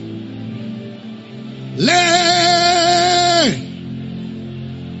not.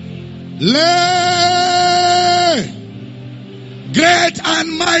 Great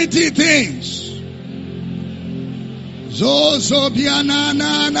and mighty things.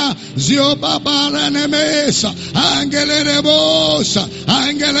 Zozobianana, Ziobabara Nemesa, Angele Rebosa,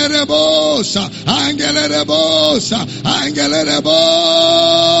 Angele Rebosa, Angele Rebosa, Angele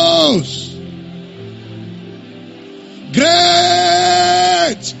Rebos.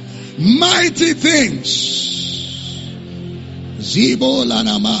 Great, mighty things. Zibo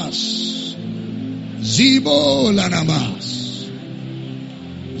Lanamas, Zibo Lanamas,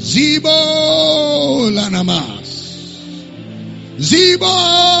 Zibo Lanamas. Zibo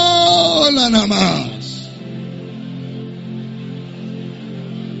Lanamas.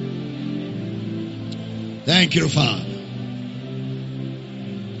 Thank you, Father.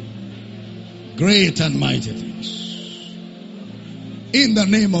 Great and mighty things. In the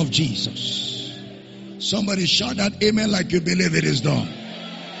name of Jesus. Somebody shout that amen like you believe it is done.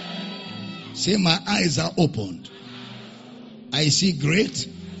 Say, my eyes are opened. I see great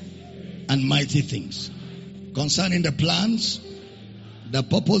and mighty things concerning the plans, the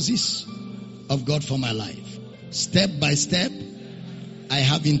purposes of God for my life. Step by step, I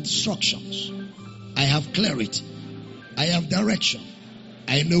have instructions. I have clarity. I have direction.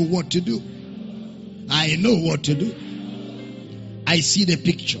 I know what to do. I know what to do. I see the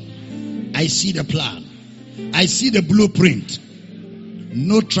picture. I see the plan. I see the blueprint.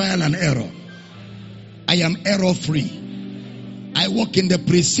 No trial and error. I am error free. I walk in the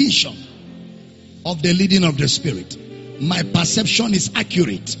precision of the leading of the Spirit. My perception is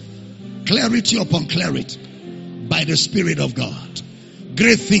accurate. Clarity upon clarity by the Spirit of God.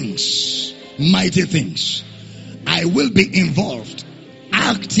 Great things, mighty things. I will be involved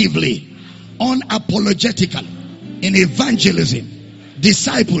actively, unapologetically in evangelism,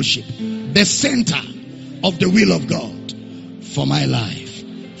 discipleship, the center of the will of God for my life.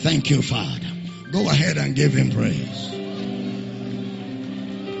 Thank you, Father. Go ahead and give him praise.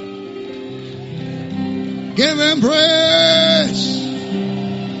 Give him praise.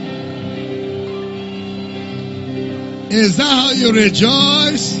 Is that how you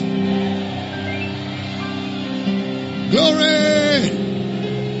rejoice? Glory!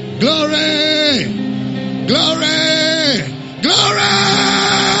 Glory! Glory! Glory!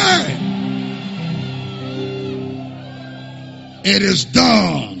 It is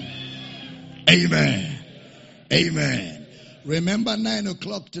done. Amen. Amen. Remember 9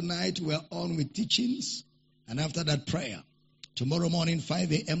 o'clock tonight, we're on with teachings. And after that, prayer. Tomorrow morning,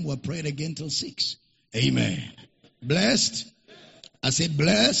 5 a.m., we're praying again till 6. Amen. Blessed. I said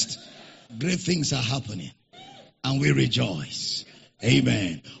blessed. Great things are happening. And we rejoice.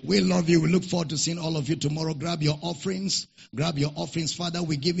 Amen. We love you. We look forward to seeing all of you tomorrow. Grab your offerings. Grab your offerings. Father,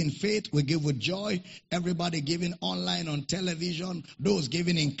 we give in faith. We give with joy. Everybody giving online on television. Those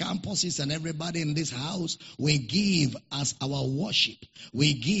giving in campuses and everybody in this house. We give as our worship.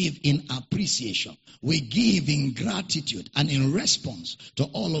 We give in appreciation. We give in gratitude and in response to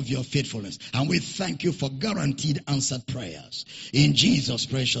all of your faithfulness. And we thank you for guaranteed answered prayers. In Jesus'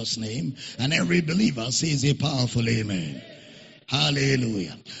 precious name. And every believer says a powerful amen.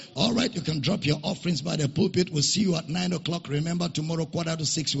 Hallelujah. All right, you can drop your offerings by the pulpit. We'll see you at 9 o'clock. Remember, tomorrow,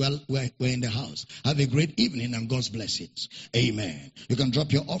 5:45, we're in the house. Have a great evening and God's blessings. Amen. You can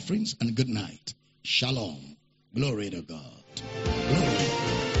drop your offerings and good night. Shalom. Glory to God. Glory.